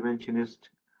infection preventionists,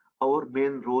 our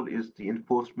main role is the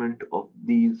enforcement of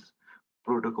these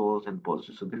protocols and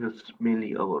policies. So this is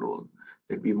mainly our role,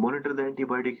 that we monitor the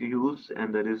antibiotic use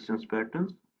and the resistance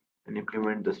patterns and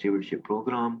implement the stewardship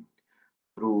program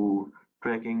through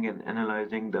tracking and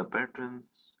analyzing the patterns,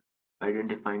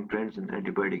 identifying trends in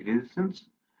antibiotic resistance,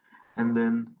 and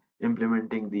then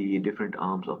implementing the different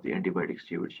arms of the antibiotic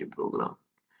stewardship program.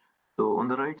 So on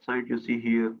the right side, you see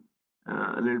here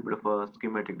a little bit of a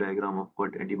schematic diagram of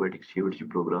what antibiotic stewardship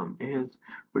program is.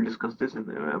 We'll discuss this in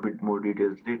a bit more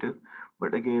details later.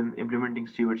 But again, implementing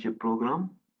stewardship program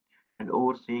and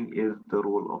overseeing is the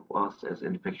role of us as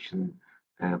infection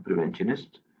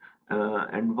preventionists.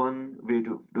 And one way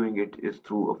to doing it is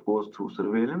through, of course, through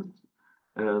surveillance,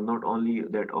 not only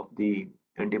that of the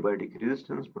antibiotic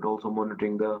resistance, but also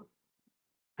monitoring the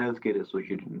healthcare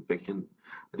associated infection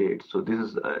rates. So this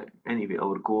is anyway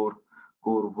our core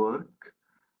work.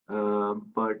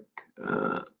 But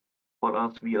for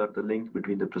us, we are the link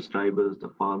between the prescribers, the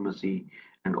pharmacy,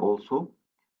 and also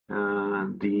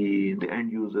the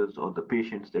end users or the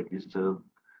patients that we serve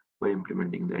by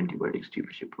implementing the antibiotic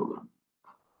stewardship program.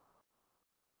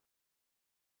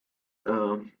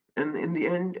 And in the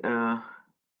end,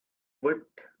 what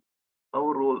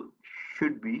our role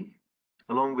should be,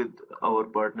 along with our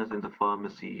partners in the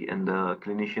pharmacy and the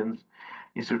clinicians,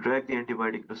 is to track the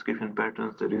antibiotic prescription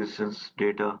patterns, the resistance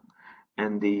data,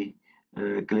 and the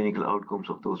clinical outcomes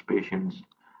of those patients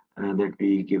that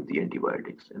we give the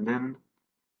antibiotics. And then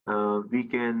We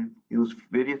can use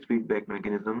various feedback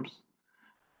mechanisms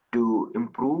to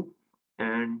improve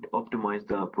and optimize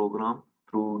the program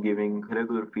through giving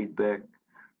regular feedback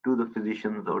to the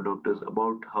physicians or doctors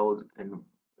about how and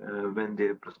when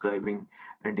they're prescribing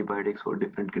antibiotics for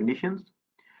different conditions.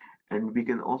 And we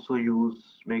can also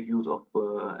make use of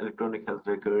electronic health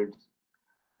records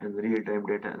and real-time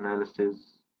data analysis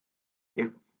if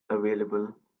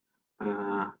available,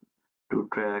 uh, to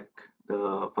track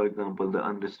for example, the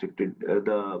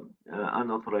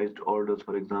unauthorized orders,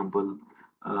 for example,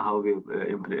 how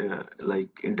like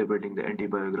interpreting the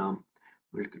antibiogram.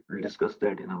 We'll discuss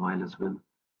that in a while as well,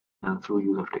 through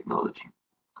use of technology.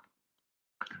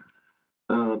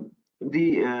 Uh,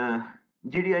 the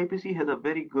GDIPC has a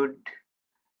very good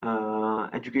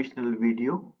educational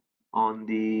video on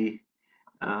the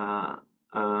uh,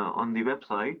 on the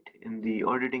website in the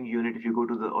auditing unit. If you go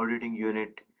to the auditing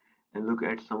unit and look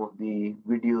at some of the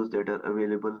videos that are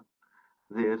available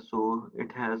there, so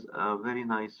it has a very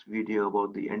nice video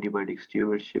about the antibiotic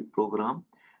stewardship program,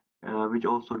 which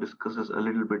also discusses a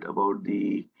little bit about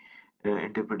the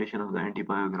interpretation of the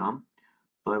antibiogram.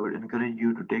 So I would encourage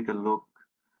you to take a look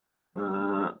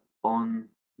uh, on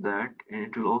that, and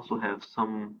it will also have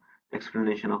some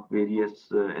explanation of various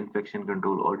infection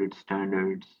control audit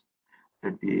standards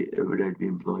that we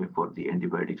employ for the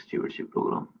antibiotic stewardship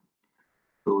program.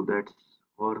 So that's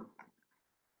worth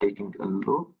taking a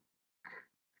look.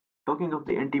 Talking of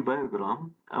the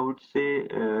antibiogram, I would say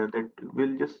that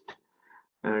we'll just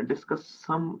discuss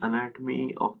some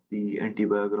anatomy of the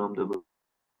antibiogram, the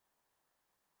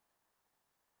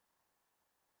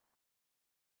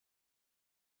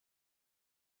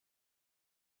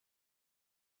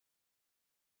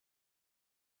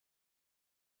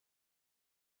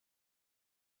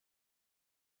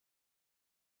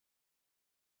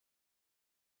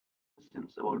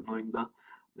resistance, about knowing the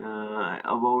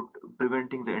about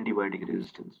preventing the antibiotic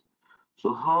resistance.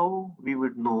 So how we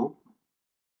would know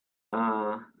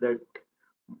that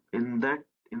in that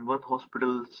in one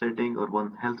hospital setting or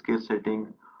one healthcare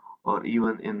setting or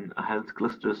even in a health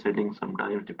cluster setting,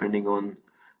 sometimes depending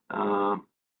uh,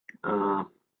 uh,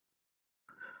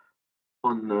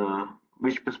 on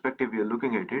which perspective you're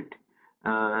looking at it,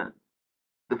 uh,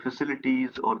 the facilities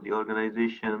or the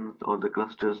organizations or the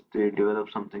clusters, they develop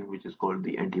something which is called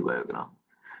the antibiogram,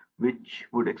 which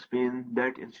would explain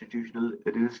that institutional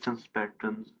resistance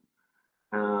patterns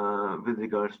with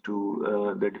regards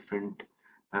to the different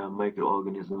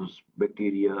microorganisms,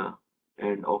 bacteria,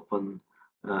 and often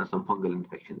some fungal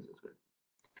infections as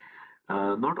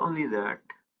well. Not only that,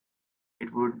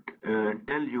 it would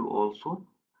tell you also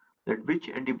that which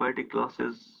antibiotic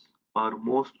classes are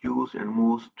most used and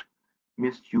most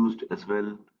misused as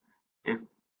well, if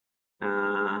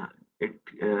it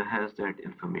has that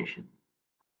information.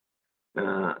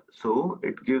 So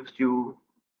it gives you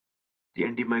the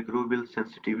antimicrobial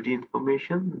sensitivity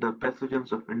information, the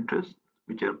pathogens of interest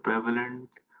which are prevalent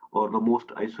or the most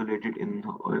isolated in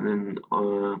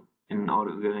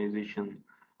organization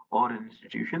or an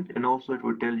institution, and also it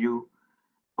would tell you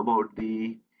about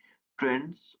the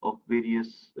trends of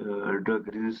various drug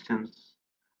resistance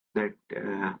that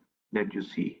that you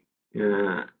see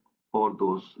uh, for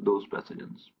those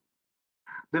pathogens.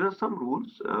 There are some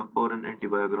rules for an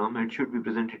antibiogram. It should be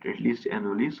presented at least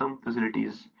annually. Some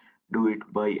facilities do it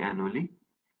biannually,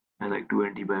 and like two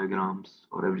antibiograms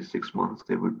or every 6 months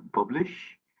they would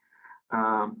publish.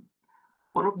 Um,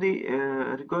 One of the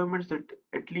requirements that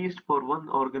at least for one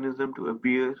organism to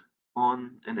appear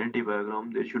on an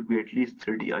antibiogram, there should be at least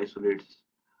 30 isolates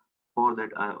for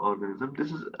that organism.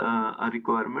 This is a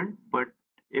requirement, but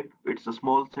if it's a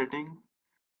small setting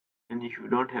and if you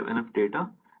don't have enough data,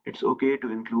 it's okay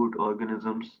to include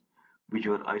organisms which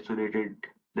are isolated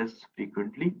less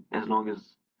frequently as long as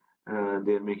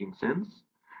they're making sense.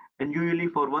 And usually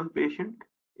for one patient,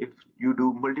 if you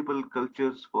do multiple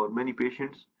cultures for many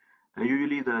patients,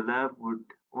 usually the lab would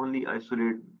only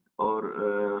isolate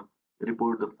or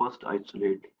report the first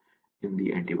isolate in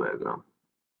the antibiogram.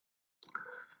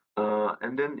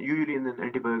 And then usually in an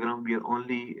antibiogram, we are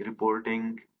only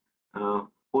reporting uh,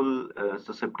 full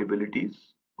susceptibilities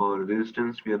or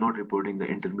resistance. We are not reporting the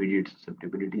intermediate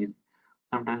susceptibilities.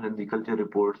 Sometimes in the culture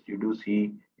reports, you do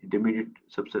see intermediate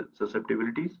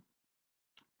susceptibilities,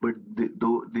 but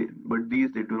but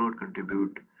these they do not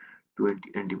contribute to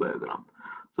antibiogram.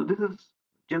 So this is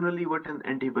generally what an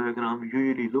antibiogram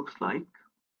usually looks like.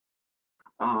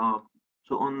 Uh,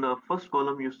 so on the first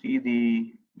column, you see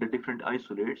the different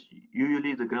isolates.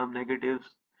 Usually the gram negatives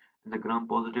and the gram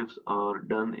positives are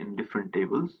done in different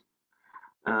tables.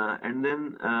 And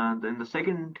then in the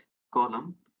second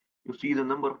column, you see the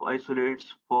number of isolates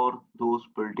for those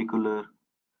particular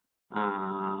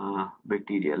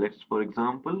bacteria. Let's, for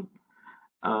example,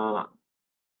 uh,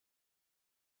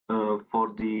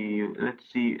 for the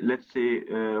let's say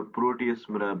Proteus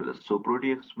mirabilis. So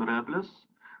Proteus mirabilis,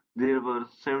 there were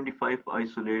 75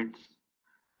 isolates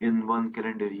in one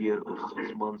calendar year or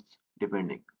 6 months,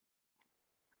 depending.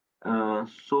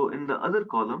 So in the other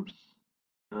columns,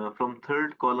 from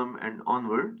third column and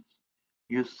onwards,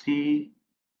 you see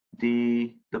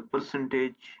the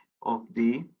percentage of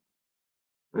the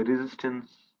resistance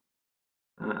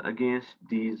against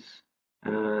these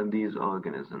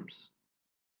organisms.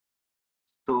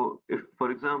 So if,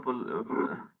 for example,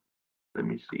 let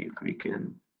me see if we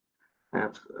can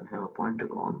have a pointer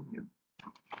on here.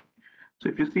 So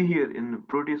if you see here in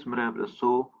Proteus mirabilis,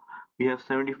 so we have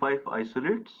 75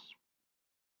 isolates.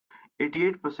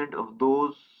 88% of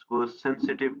those were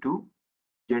sensitive to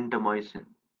gentamicin.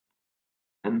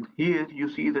 And here you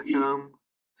see the term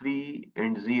 3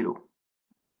 and 0.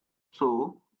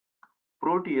 So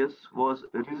Proteus was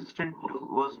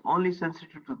only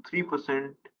sensitive to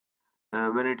 3%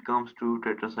 when it comes to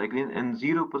tetracycline and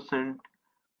 0%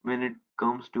 when it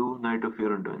comes to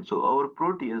nitrofurantoin. So our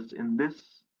Proteus in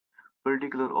this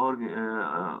particular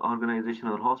organization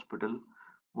or hospital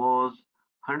was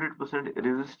 100%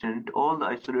 resistant. All the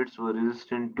isolates were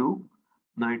resistant to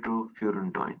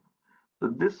nitrofurantoin. So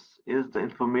this is the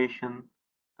information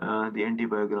the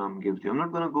antibiogram gives you. I'm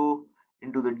not going to go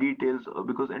into the details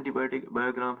because antibiotic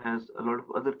biogram has a lot of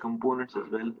other components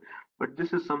as well, but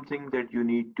this is something that you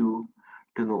need to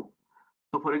know.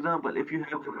 So, for example, if you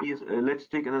have, let's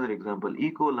take another example,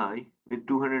 E. coli with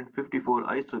 254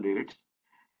 isolates,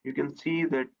 you can see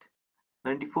that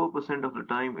 94% of the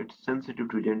time it's sensitive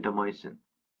to gentamicin.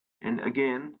 And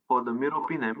again, for the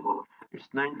meropenem, it's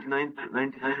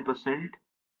 99%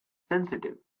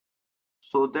 sensitive.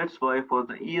 So that's why for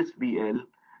the ESBL,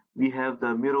 we have the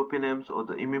meropenems or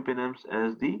the imipenems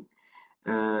as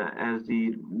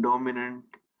the dominant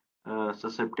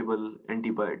susceptible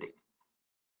antibiotic.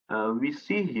 We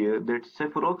see here that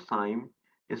cefuroxime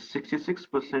is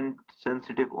 66%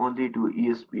 sensitive only to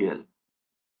ESBL.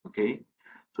 Okay,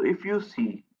 so if you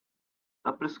see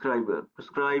a prescriber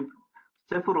prescribe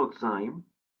cefuroxime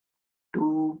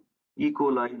to E.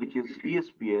 coli, which is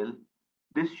ESBL,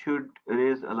 this should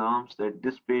raise alarms that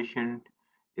this patient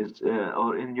is,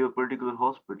 or in your particular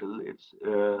hospital,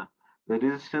 the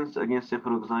resistance against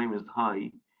cefuroxime is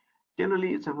high.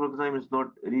 Generally, cefuroxime is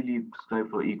not really prescribed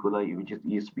for E. coli, which is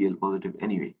ESBL positive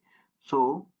anyway.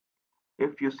 So,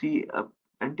 if you see a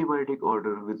antibiotic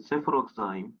order with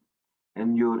cefuroxime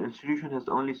and your institution has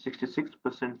only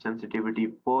 66% sensitivity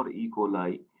for E.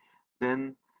 coli,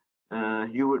 then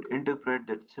you would interpret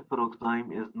that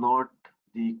cefuroxime is not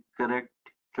the correct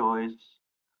choice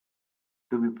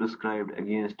to be prescribed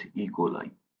against E.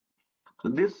 coli. So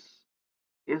this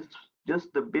is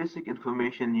just the basic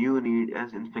information you need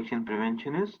as infection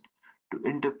preventionist to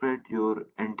interpret your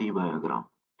antibiogram.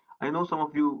 I know some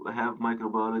of you have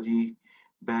microbiology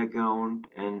background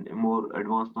and more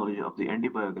advanced knowledge of the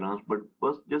antibiograms, but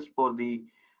first just for the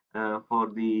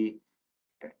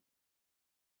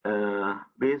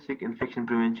basic infection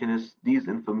prevention is these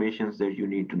informations that you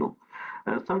need to know.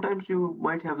 Sometimes you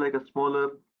might have like a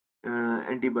smaller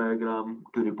antibiogram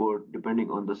to report depending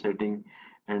on the setting,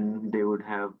 and they would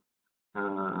have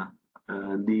uh,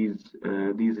 these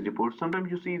reports.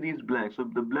 Sometimes you see these blanks. So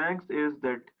the blanks is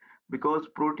that because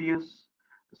Proteus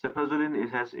cefazolin it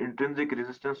has intrinsic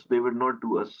resistance, they would not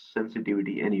do a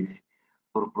sensitivity anyway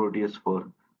for Proteus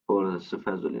for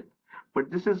cefazolin. But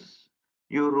this is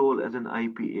your role as an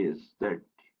IP is that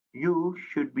you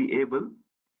should be able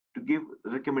to give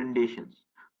recommendations.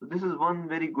 So this is one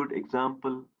very good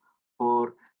example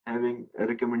for having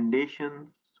recommendations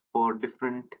for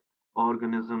different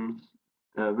organisms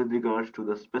with regards to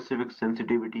the specific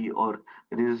sensitivity or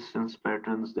resistance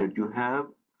patterns that you have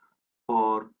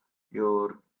for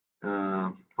your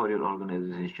your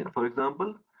organization. For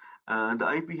example,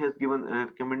 the IP has given a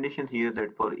recommendation here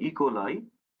that for E. coli,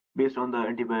 based on the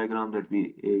antibiogram that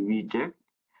we checked,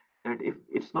 that if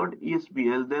it's not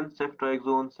ESBL, then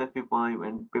ceftriaxone, cefepime,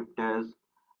 and piptaz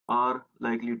are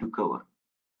likely to cover.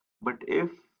 But if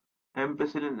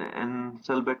ampicillin and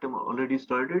sulbactam already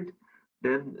started,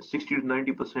 then 60 to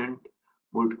 90%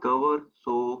 would cover.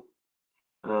 So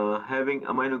having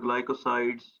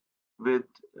aminoglycosides with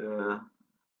uh,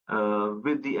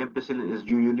 with the ampicillin is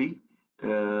usually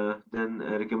then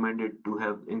recommended to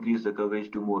have increased the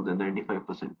coverage to more than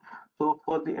 95%. So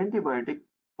for the antibiotic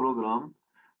program,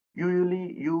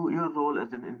 usually your role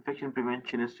as an infection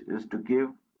preventionist is to give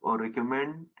or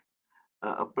recommend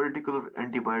a particular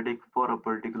antibiotic for a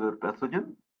particular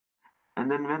pathogen. And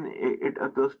then when it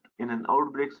occurs in an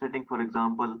outbreak setting, for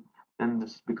example, then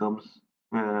this becomes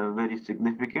very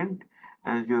significant,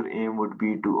 as your aim would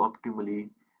be to optimally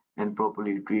and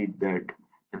properly treat that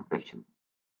infection.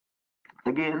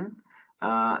 Again,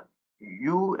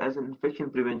 you as an infection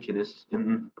preventionist,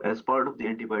 as part of the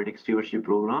antibiotic stewardship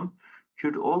program,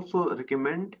 should also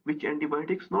recommend which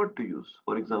antibiotics not to use.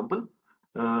 For example,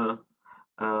 uh,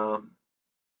 uh,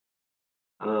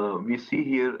 we see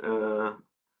here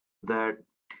that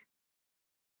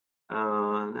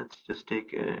let's just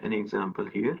take an example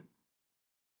here.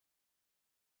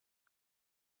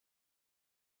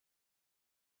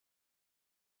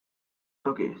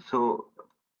 Okay, so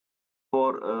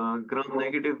for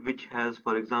gram-negative, which has,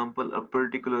 for example, a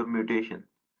particular mutation.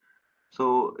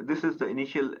 So this is the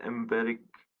initial empiric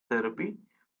therapy,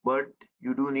 but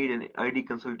you do need an ID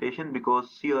consultation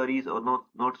because CREs are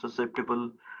not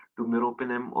susceptible to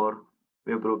meropenem or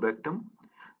mebrobectin,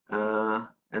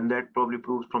 and that probably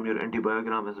proves from your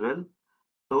antibiogram as well.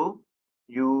 So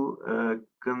you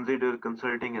consider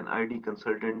consulting an ID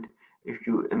consultant if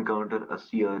you encounter a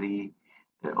CRE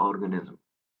organism.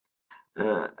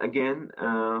 Again,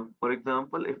 for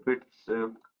example, if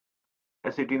it's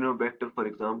Acinetobacter, for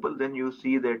example, then you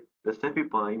see that the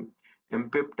cefepime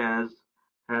impiptase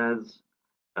has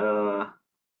uh,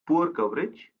 poor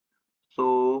coverage.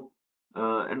 So,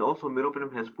 and also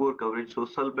meropenem has poor coverage. So,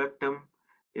 sulbactam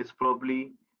is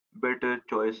probably better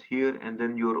choice here. And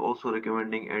then you're also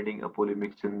recommending adding a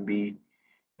polymyxin B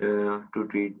to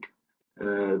treat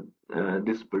uh,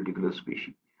 this particular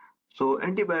species. So,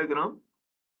 antibiogram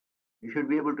you should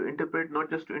be able to interpret, not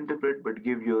just to interpret, but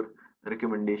give your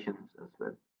recommendations as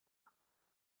well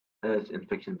as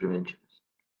infection prevention.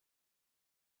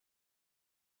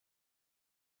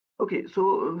 Okay,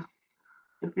 so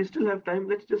if we still have time,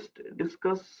 let's just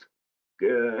discuss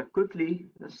quickly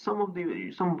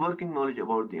some working knowledge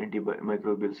about the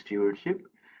antimicrobial stewardship.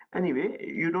 Anyway,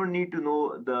 you don't need to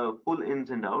know the full ins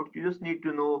and outs. You just need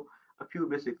to know a few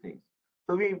basic things.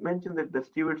 So we mentioned that the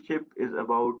stewardship is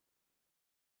about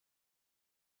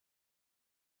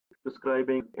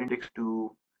prescribing index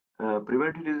to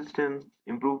prevent resistance,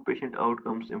 improve patient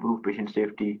outcomes, improve patient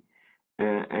safety,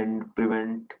 and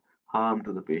prevent harm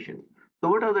to the patient. So,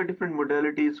 what are the different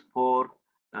modalities for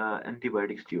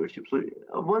antibiotic stewardship? So,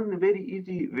 one very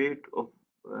easy way of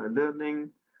learning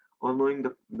or knowing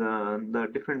the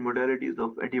different modalities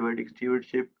of antibiotic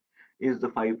stewardship is the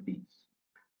 5Ds.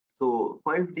 So,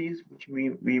 5Ds, which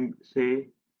we say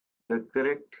the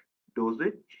correct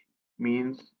dosage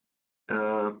means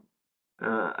uh,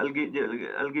 I'll give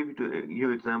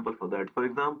you example for that. For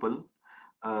example,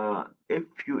 if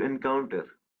you encounter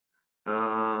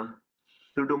uh,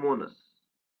 Pseudomonas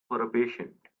for a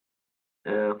patient,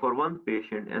 for one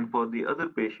patient, and for the other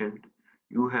patient,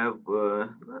 you have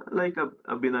like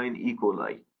a benign E.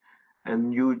 coli,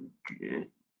 and you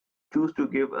choose to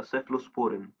give a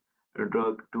cephalosporin a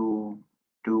drug to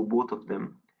both of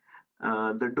them.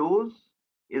 The dose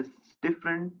is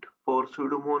different for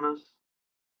Pseudomonas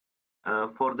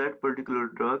for that particular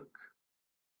drug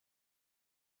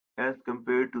as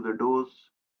compared to the dose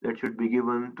that should be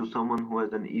given to someone who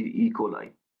has an E.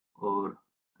 coli or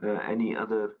any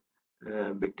other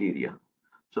bacteria.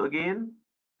 So again,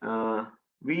 uh,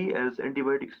 we as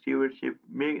antibiotic stewardship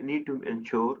may need to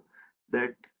ensure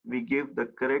that we give the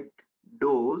correct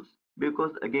dose,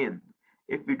 because again,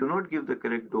 if we do not give the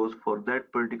correct dose for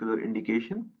that particular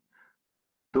indication,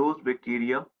 those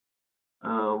bacteria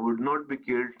would not be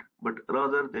killed, but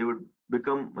rather they would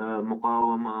become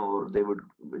muqawama, or they would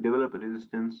develop a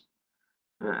resistance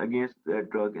against that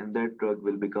drug, and that drug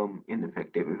will become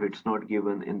ineffective if it's not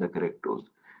given in the correct dose.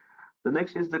 The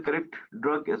next is the correct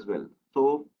drug as well.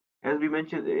 So as we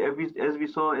mentioned, as we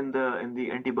saw in the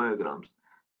antibiograms,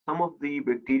 some of the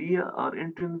bacteria are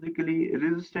intrinsically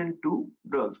resistant to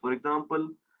drugs. For example,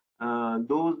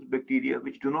 those bacteria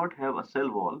which do not have a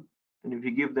cell wall, and if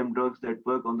you give them drugs that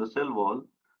work on the cell wall,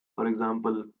 for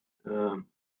example, uh,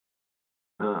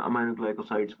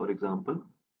 aminoglycosides, for example,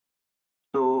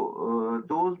 so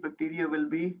those bacteria will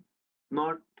be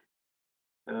not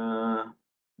uh,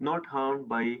 not harmed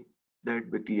by that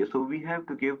bacteria. So we have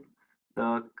to give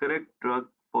the correct drug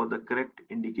for the correct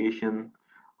indication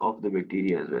of the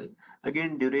bacteria as well.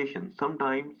 Again, duration.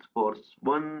 Sometimes for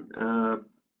one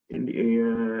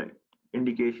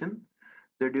indication,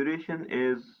 the duration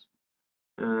is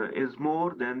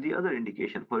more than the other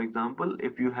indication. For example,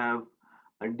 if you have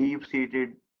a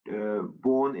deep-seated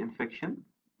bone infection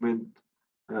with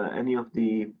any of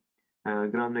the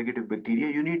gram-negative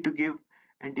bacteria, you need to give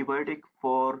antibiotic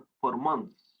for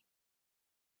months.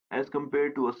 as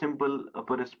compared to a simple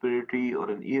upper respiratory or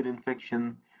an ear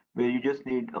infection where you just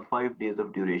need a 5 days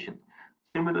of duration.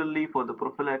 Similarly, for the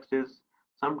prophylaxis,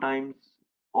 sometimes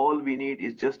all we need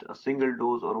is just a single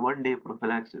dose or 1 day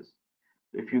prophylaxis.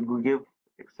 If you give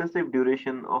excessive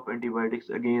duration of antibiotics,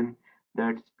 again,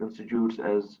 that constitutes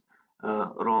as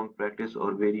wrong practice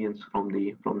or variance from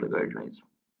the guidelines.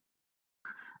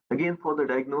 Again, for the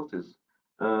diagnosis,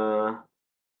 uh,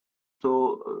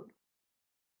 so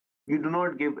you do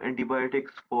not give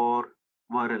antibiotics for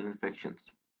viral infections.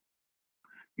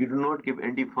 You do not give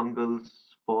antifungals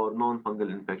for non-fungal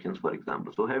infections, for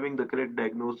example. So having the correct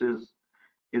diagnosis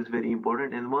is very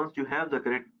important. And once you have the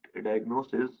correct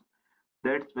diagnosis,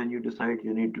 that's when you decide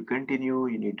you need to continue,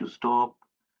 you need to stop,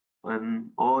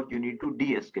 or you need to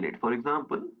de-escalate. For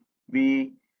example,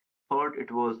 we thought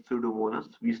it was Pseudomonas.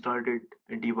 We started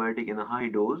antibiotic in a high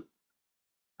dose,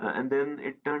 and then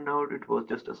it turned out it was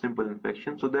just a simple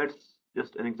infection. So that's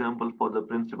just an example for the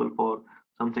principle for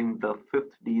something, the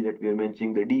fifth D that we are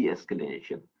mentioning, the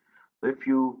de-escalation. So if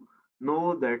you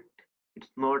know that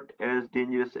it's not as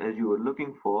dangerous as you were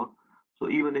looking for, so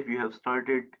even if you have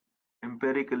started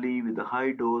empirically with a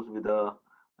high dose uh,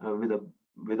 with a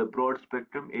with a broad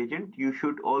spectrum agent, you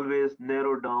should always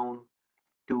narrow down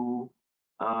to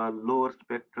a lower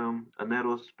spectrum, a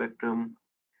narrow spectrum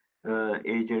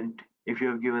agent. If you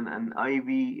have given an IV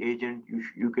agent,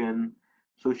 you can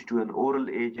switch to an oral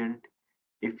agent.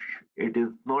 If it is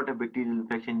not a bacterial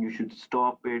infection, you should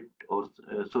stop it. Or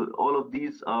so all of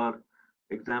these are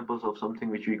examples of something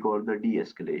which we call the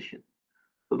de-escalation.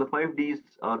 So the 5 Ds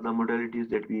are the modalities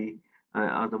that we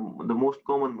are the most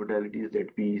common modalities that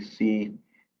we see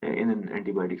in an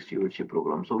antibiotic stewardship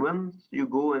program. So once you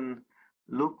go and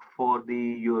look for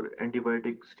your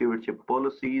antibiotic stewardship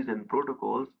policies and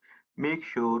protocols, make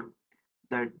sure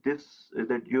that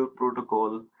your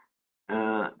protocol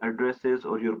addresses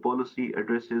or your policy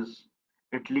addresses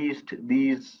at least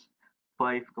these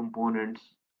 5 components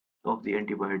of the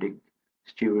antibiotic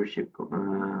stewardship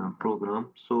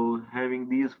program. So having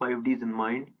these 5 Ds in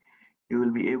mind, you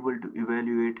will be able to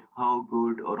evaluate how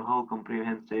good or how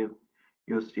comprehensive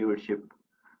your stewardship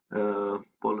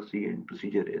policy and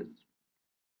procedure is.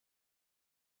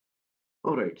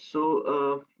 All right.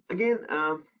 So again,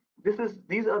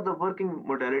 these are the working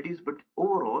modalities, but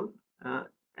overall, uh,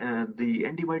 the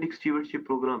antibiotic stewardship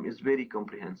program is very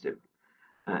comprehensive,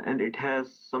 and it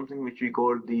has something which we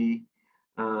call the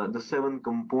 7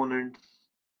 components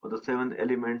or the 7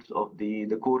 elements of the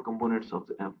core components of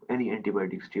any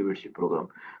antibiotic stewardship program.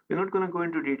 We're not going to go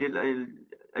into detail.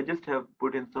 I just have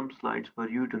put in some slides for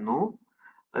you to know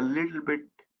a little bit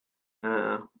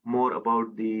more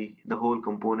about the whole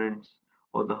components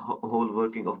or the whole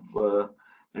working of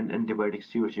an antibiotic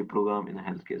stewardship program in a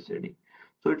healthcare setting.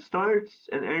 So it starts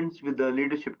and ends with the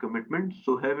leadership commitment.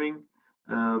 So having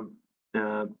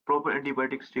proper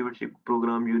antibiotic stewardship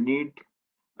program, you need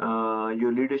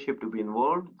your leadership to be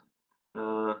involved.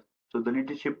 Uh, so the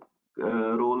leadership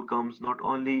role comes not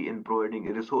only in providing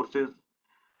resources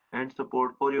and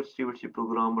support for your stewardship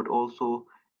program, but also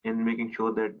in making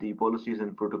sure that the policies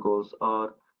and protocols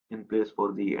are in place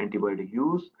for the antibiotic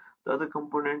use. The other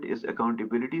component is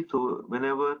accountability. So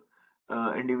whenever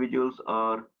individuals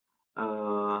are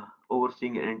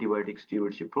overseeing an antibiotic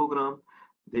stewardship program,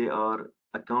 they are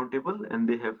accountable and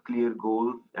they have clear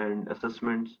goals and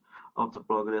assessments of the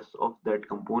progress of that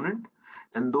component.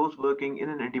 And those working in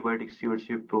an antibiotic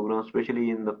stewardship program,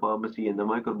 especially in the pharmacy and the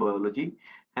microbiology,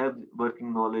 have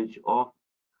working knowledge of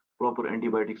proper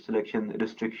antibiotic selection,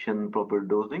 restriction, proper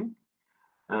dosing.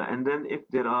 And then if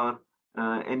there are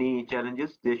any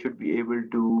challenges, they should be able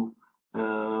to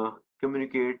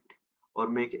communicate or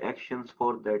make actions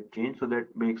for that change. So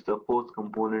that makes the fourth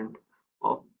component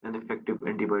of an effective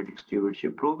antibiotic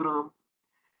stewardship program.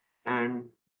 And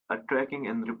a tracking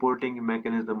and reporting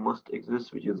mechanism must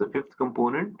exist, which is the fifth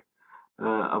component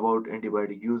about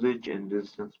antibiotic usage and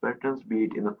resistance patterns, be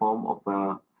it in the form of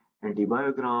a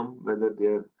antibiogram, whether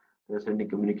they're sending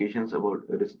communications about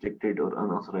restricted or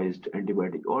unauthorized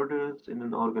antibiotic orders in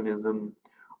an organism,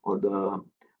 or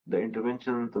the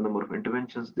interventions, the number of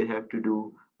interventions they have to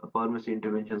do, pharmacy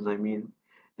interventions, I mean.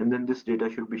 And then this data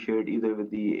should be shared either with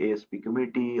the ASP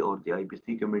committee or the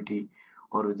IPC committee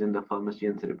or within the pharmacy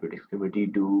and therapeutics committee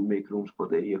to make rooms for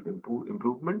the area of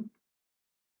improvement.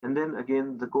 And then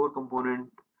again, the core component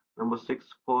number 6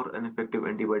 for an effective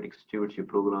antibiotic stewardship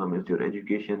program is your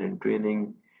education and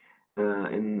training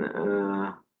in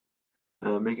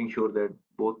making sure that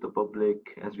both the public,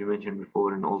 as we mentioned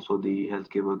before, and also the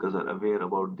healthcare workers are aware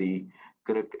about the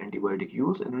correct antibiotic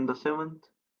use. And then the seventh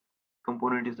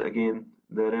component is again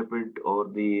the rapid or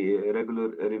the regular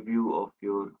review of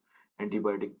your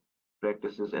antibiotic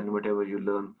practices, and whatever you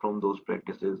learn from those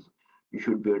practices, you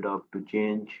should be adapt to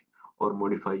change or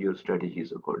modify your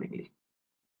strategies accordingly.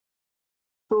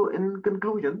 So, in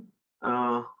conclusion,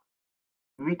 uh,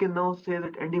 we can now say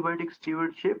that antibiotic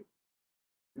stewardship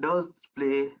does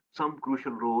play some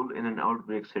crucial role in an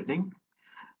outbreak setting,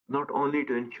 not only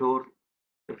to ensure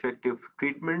effective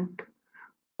treatment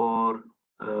for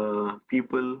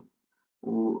people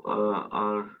who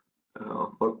are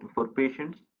for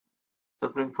patients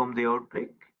suffering from the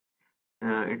outbreak.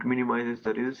 It minimizes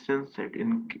the resistance. It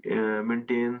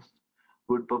maintains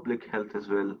good public health as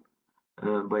well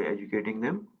by educating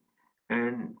them.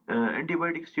 And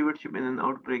antibiotic stewardship in an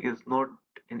outbreak is not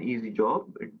an easy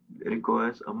job. It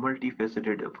requires a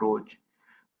multifaceted approach,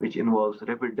 which involves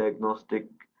rapid diagnostic,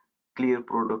 clear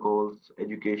protocols,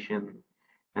 education,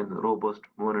 and robust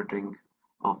monitoring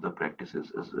of the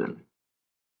practices as well.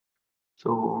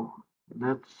 So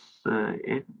that's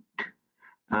it.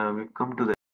 We've come to the